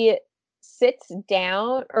she sits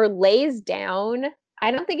down or lays down.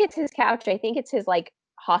 I don't think it's his couch. I think it's his like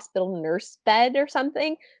hospital nurse bed or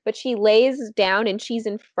something. But she lays down and she's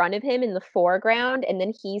in front of him in the foreground, and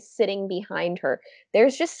then he's sitting behind her.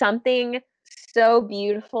 There's just something so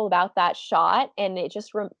beautiful about that shot, and it's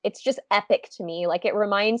just epic to me. Like it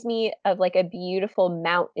reminds me of like a beautiful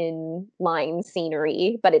mountain line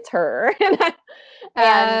scenery, but it's her.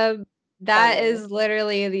 And Um, that stunning. is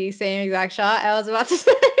literally the same exact shot I was about to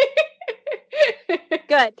say.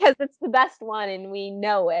 Good, because it's the best one and we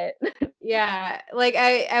know it. Yeah, like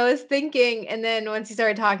I was thinking, and then once you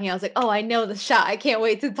started talking, I was like, oh, I know the shot. I can't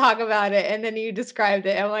wait to talk about it. And then you described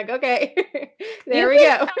it. I'm like, okay, You there we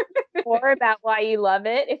can go. tell more about why you love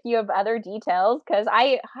it if you have other details, because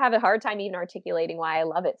I have a hard time even articulating why I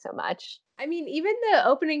love it so much. I mean, even the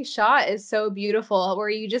opening shot is so beautiful where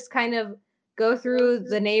you just kind of go through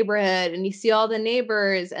the neighborhood and you see all the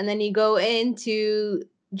neighbors and then you go into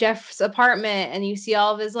Jeff's apartment and you see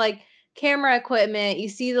all of his like camera equipment. You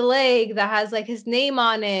see the leg that has like his name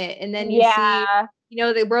on it and then you see,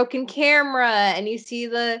 Yeah, the broken camera and you see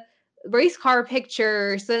the race car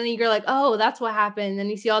picture. So then you're like, "Oh, that's what happened." And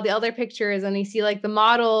you see all the other pictures and you see like the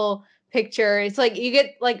model picture. It's like you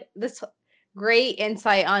get like this great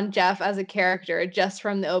insight on Jeff as a character just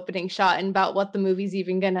from the opening shot and about what the movie's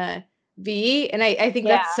even gonna be. And I think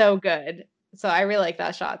yeah. that's so good. So I really like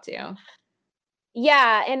that shot too.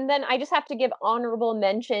 Yeah, and then I just have to give honorable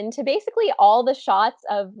mention to basically all the shots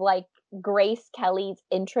of like Grace Kelly's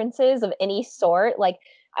entrances of any sort. Like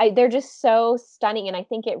they're just so stunning, and I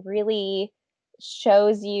think it really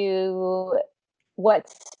shows you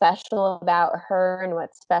what's special about her and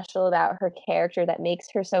what's special about her character that makes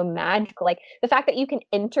her so magical. Like the fact that you can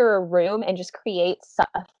enter a room and just create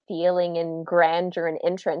a feeling and grandeur and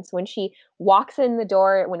entrance when she walks in the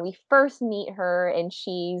door, when we first meet her and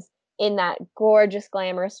she's in that gorgeous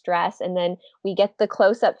glamorous dress, and then we get the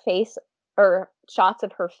close-up face or shots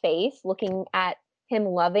of her face looking at him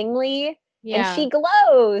lovingly, and Yeah. she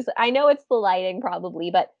glows. I know it's the lighting probably,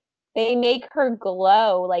 but they make her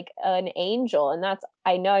glow like an angel, and that's,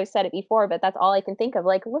 I know I've said it before, but that's all I can think of.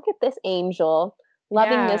 Like, look at this angel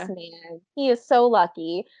loving this Yeah. man. He is so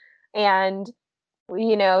lucky. And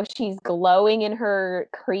she's glowing in her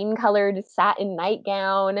cream colored satin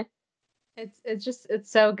nightgown. It's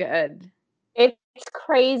so good. It's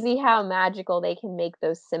crazy how magical they can make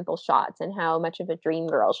those simple shots and how much of a dream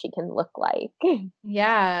girl she can look like.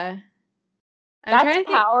 Yeah. I'm That's trying to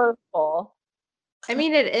think. powerful. I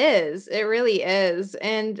mean it is. It really is.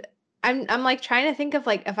 And I'm like trying to think of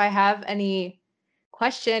like if I have any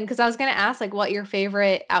question because I was gonna ask like what your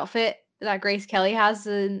favorite outfit that Grace Kelly has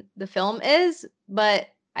in the film is, but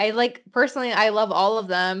I like personally I love all of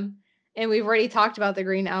them, and we've already talked about the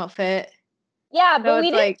green outfit, Yeah, so but we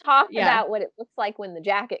it's didn't like talk yeah, about what it looks like when the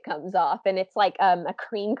jacket comes off, and it's like a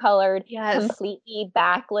cream colored, yes, completely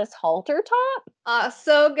backless halter top.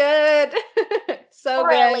 so good, so good,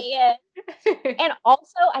 Brilliant. And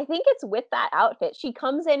also, I think it's with that outfit. She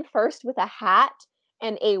comes in first with a hat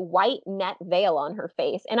and a white net veil on her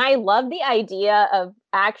face. And I love the idea of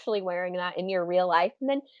actually wearing that in your real life. And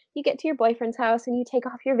then you get to your boyfriend's house and you take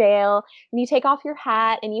off your veil and you take off your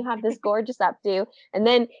hat and you have this gorgeous updo. And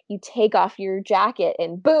then you take off your jacket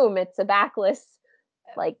and boom, it's a backless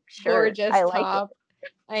like shirt. gorgeous I like it. top.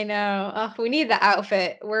 I know. Oh, we need the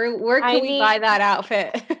outfit. Where I can we buy mean, that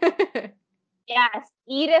outfit? yes,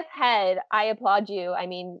 Edith Head, I applaud you. I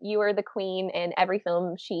mean, you are the queen, and every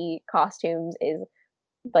film she costumes is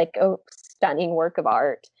like a stunning work of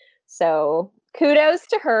art. So kudos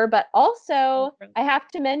to her. But also, I have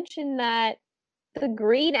to mention that the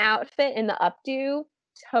green outfit in the updo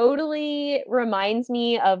totally reminds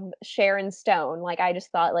me of Sharon Stone. Like, I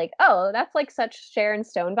just thought, like, oh, that's like such Sharon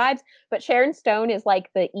Stone vibes. But Sharon Stone is like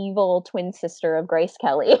the evil twin sister of Grace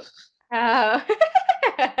Kelly. Oh.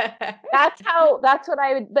 That's what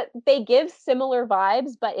I would, but they give similar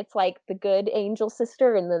vibes, but it's like the good angel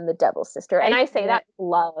sister and then the devil sister. And I I see say it. that with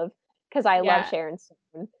love because I love Yeah. Sharon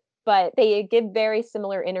Stone, but they give very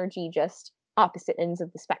similar energy, just opposite ends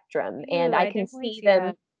of the spectrum. And Ooh, I definitely see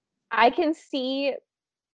that. I can see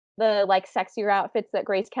the like sexier outfits that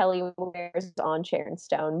Grace Kelly wears on Sharon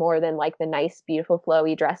Stone more than like the nice, beautiful,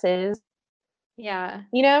 flowy dresses, Yeah.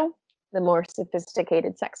 you know, the more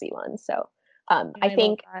sophisticated, sexy ones. So Yeah, I I love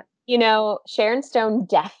think, that. Sharon Stone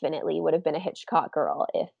definitely would have been a Hitchcock girl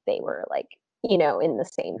if they were like, in the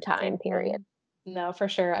same time Same period. time. No, for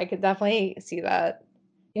sure. I could definitely see that.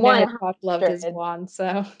 Hitchcock loved his 100. blonde,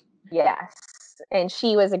 so Yes. And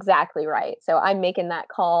she was exactly right. So I'm making that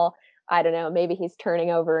call. I don't know, maybe he's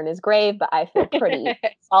turning over in his grave, but I feel pretty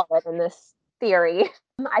solid in this theory.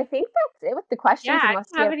 I think that's it with the yeah, questions, I unless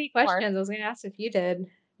don't you have have any more. questions. I was gonna ask if you did.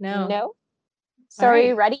 No. No. All So are you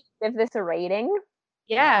right. ready to give this a rating?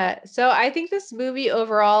 Yeah. So I think this movie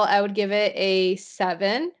overall, I would give it a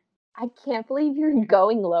 7. I can't believe you're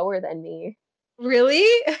going lower than me. Really?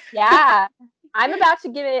 Yeah. I'm about to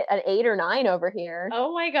give it an 8 or 9 over here.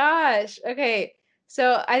 Oh my gosh. Okay.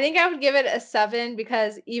 So I think I would give it a 7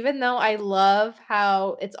 because even though I love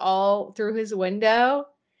how it's all through his window,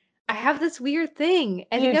 I have this weird thing.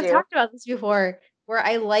 I think You I've do. talked about this before where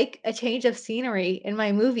I like a change of scenery in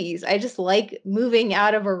my movies. I just like moving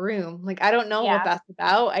out of a room. Like I don't know what Yeah. that's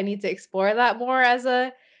about. I need to explore that more as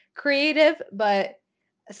a creative, but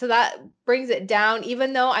so that brings it down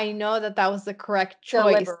even though I know that that was the correct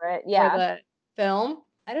choice Deliberate. for Yeah. the film.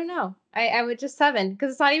 I don't know. I would just 7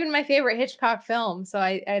 because it's not even my favorite Hitchcock film. So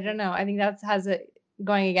I don't know. I think that has it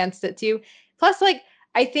going against it too. Plus, like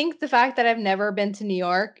I think the fact that I've never been to New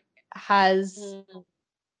York has Mm,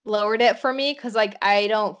 lowered it for me because like I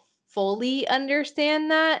don't fully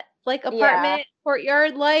understand that like yeah. apartment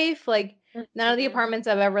courtyard life. Like none of the Mhm. apartments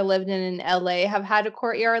I've ever lived in LA have had a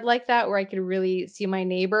courtyard like that where I could really see my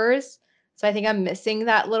neighbors. So I think I'm missing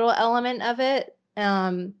that little element of it.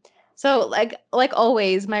 So like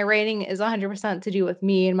always, my rating is 100% to do with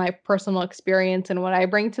me and my personal experience and what I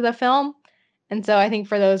bring to the film. And so I think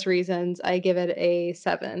for those reasons, I give it a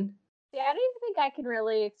 7. Yeah, I don't even think I can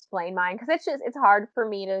really explain mine because it's hard for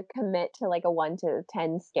me to commit to like a 1 to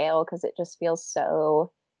 10 scale because it just feels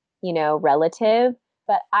so, relative.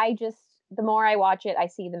 But the more I watch it, I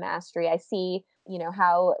see the mastery. I see,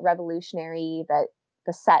 how revolutionary that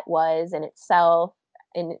the set was in itself,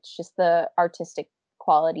 and it's just the artistic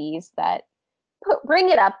qualities that bring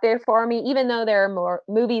it up there for me, even though there are more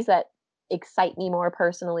movies that excite me more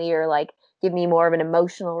personally or like give me more of an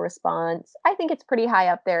emotional response. I think it's pretty high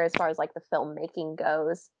up there as far as like the filmmaking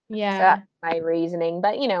goes. So that's Yeah. my reasoning.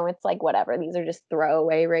 But it's like whatever. These are just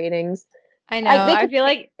throwaway ratings. I Like know. they I could feel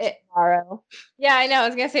change like it. tomorrow. Yeah, I know. I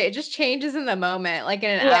was gonna say it just changes in the moment. Like in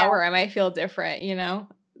an Yeah. hour, I might feel different, It's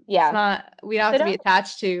Yeah. not, we don't have So to be don't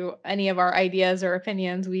attached to any of our ideas or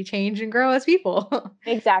opinions. We change and grow as people.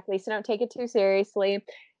 exactly. So don't take it too seriously.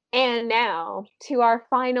 And now to our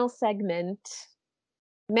final segment.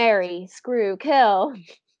 Marry, screw, kill.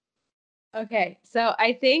 Okay, so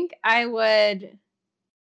I think I would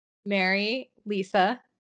marry Lisa.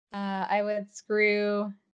 I would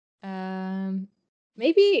screw, um,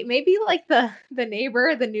 maybe like the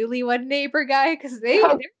neighbor, the newlywed neighbor guy, because Oh,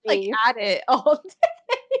 they're like geez. at it all.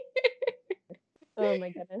 Oh my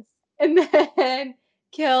goodness. And then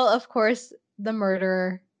kill, of course, the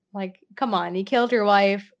murderer. Like, come on, you killed your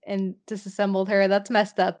wife and disassembled her. That's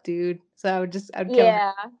messed up, dude. So I would kill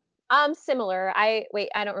her. Yeah. Similar. I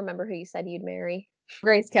don't remember who you said you'd marry.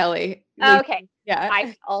 Grace Kelly. Lisa. Okay. Yeah.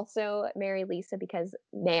 I also marry Lisa because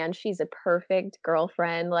man, she's a perfect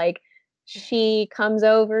girlfriend. Like she comes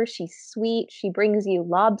over, she's sweet, she brings you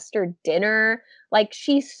lobster dinner. Like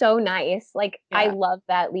she's so nice. Like I Yeah. love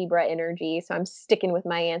that Libra energy, so I'm sticking with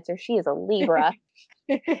my answer. She is a Libra.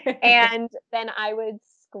 And then I would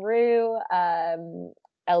screw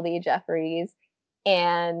LB Jeffries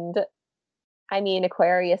and I mean,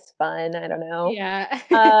 Aquarius fun, I don't know. Yeah.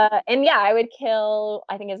 And yeah, I would kill,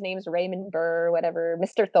 I think his name's Raymond Burr, whatever,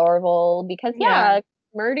 Mr. Thorvald, because Yeah. yeah,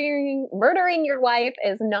 murdering your wife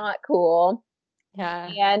is not cool. Yeah.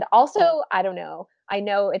 And also, I don't know. I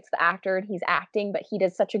know it's the actor and he's acting, but he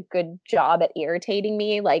does such a good job at irritating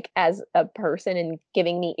me, like as a person and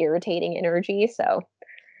giving me irritating energy. So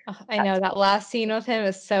Oh, I know that's that last scene with him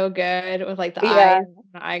is so good with like the yeah, eyes,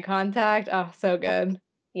 the eye contact. Oh, so good.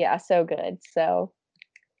 yeah, so good. So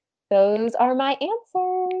Those are my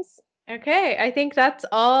answers. Okay, I think that's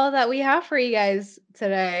all that we have for you guys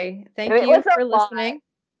today. Thank It you was for a lot, listening.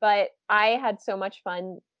 but I had so much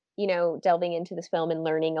fun, delving into this film and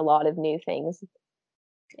learning a lot of new things.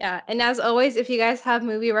 Yeah, and as always, if you guys have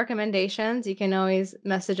movie recommendations, you can always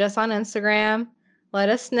message us on Instagram. Let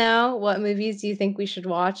us know what movies you think we should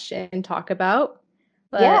watch and talk about.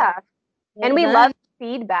 But Yeah. And till we love then,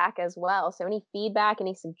 feedback as well. So any feedback,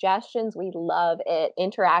 any suggestions, we love it.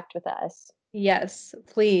 Interact with us. yes,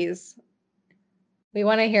 please. We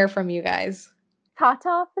want to hear from you guys. Ta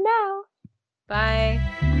ta for now.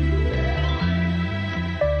 Bye.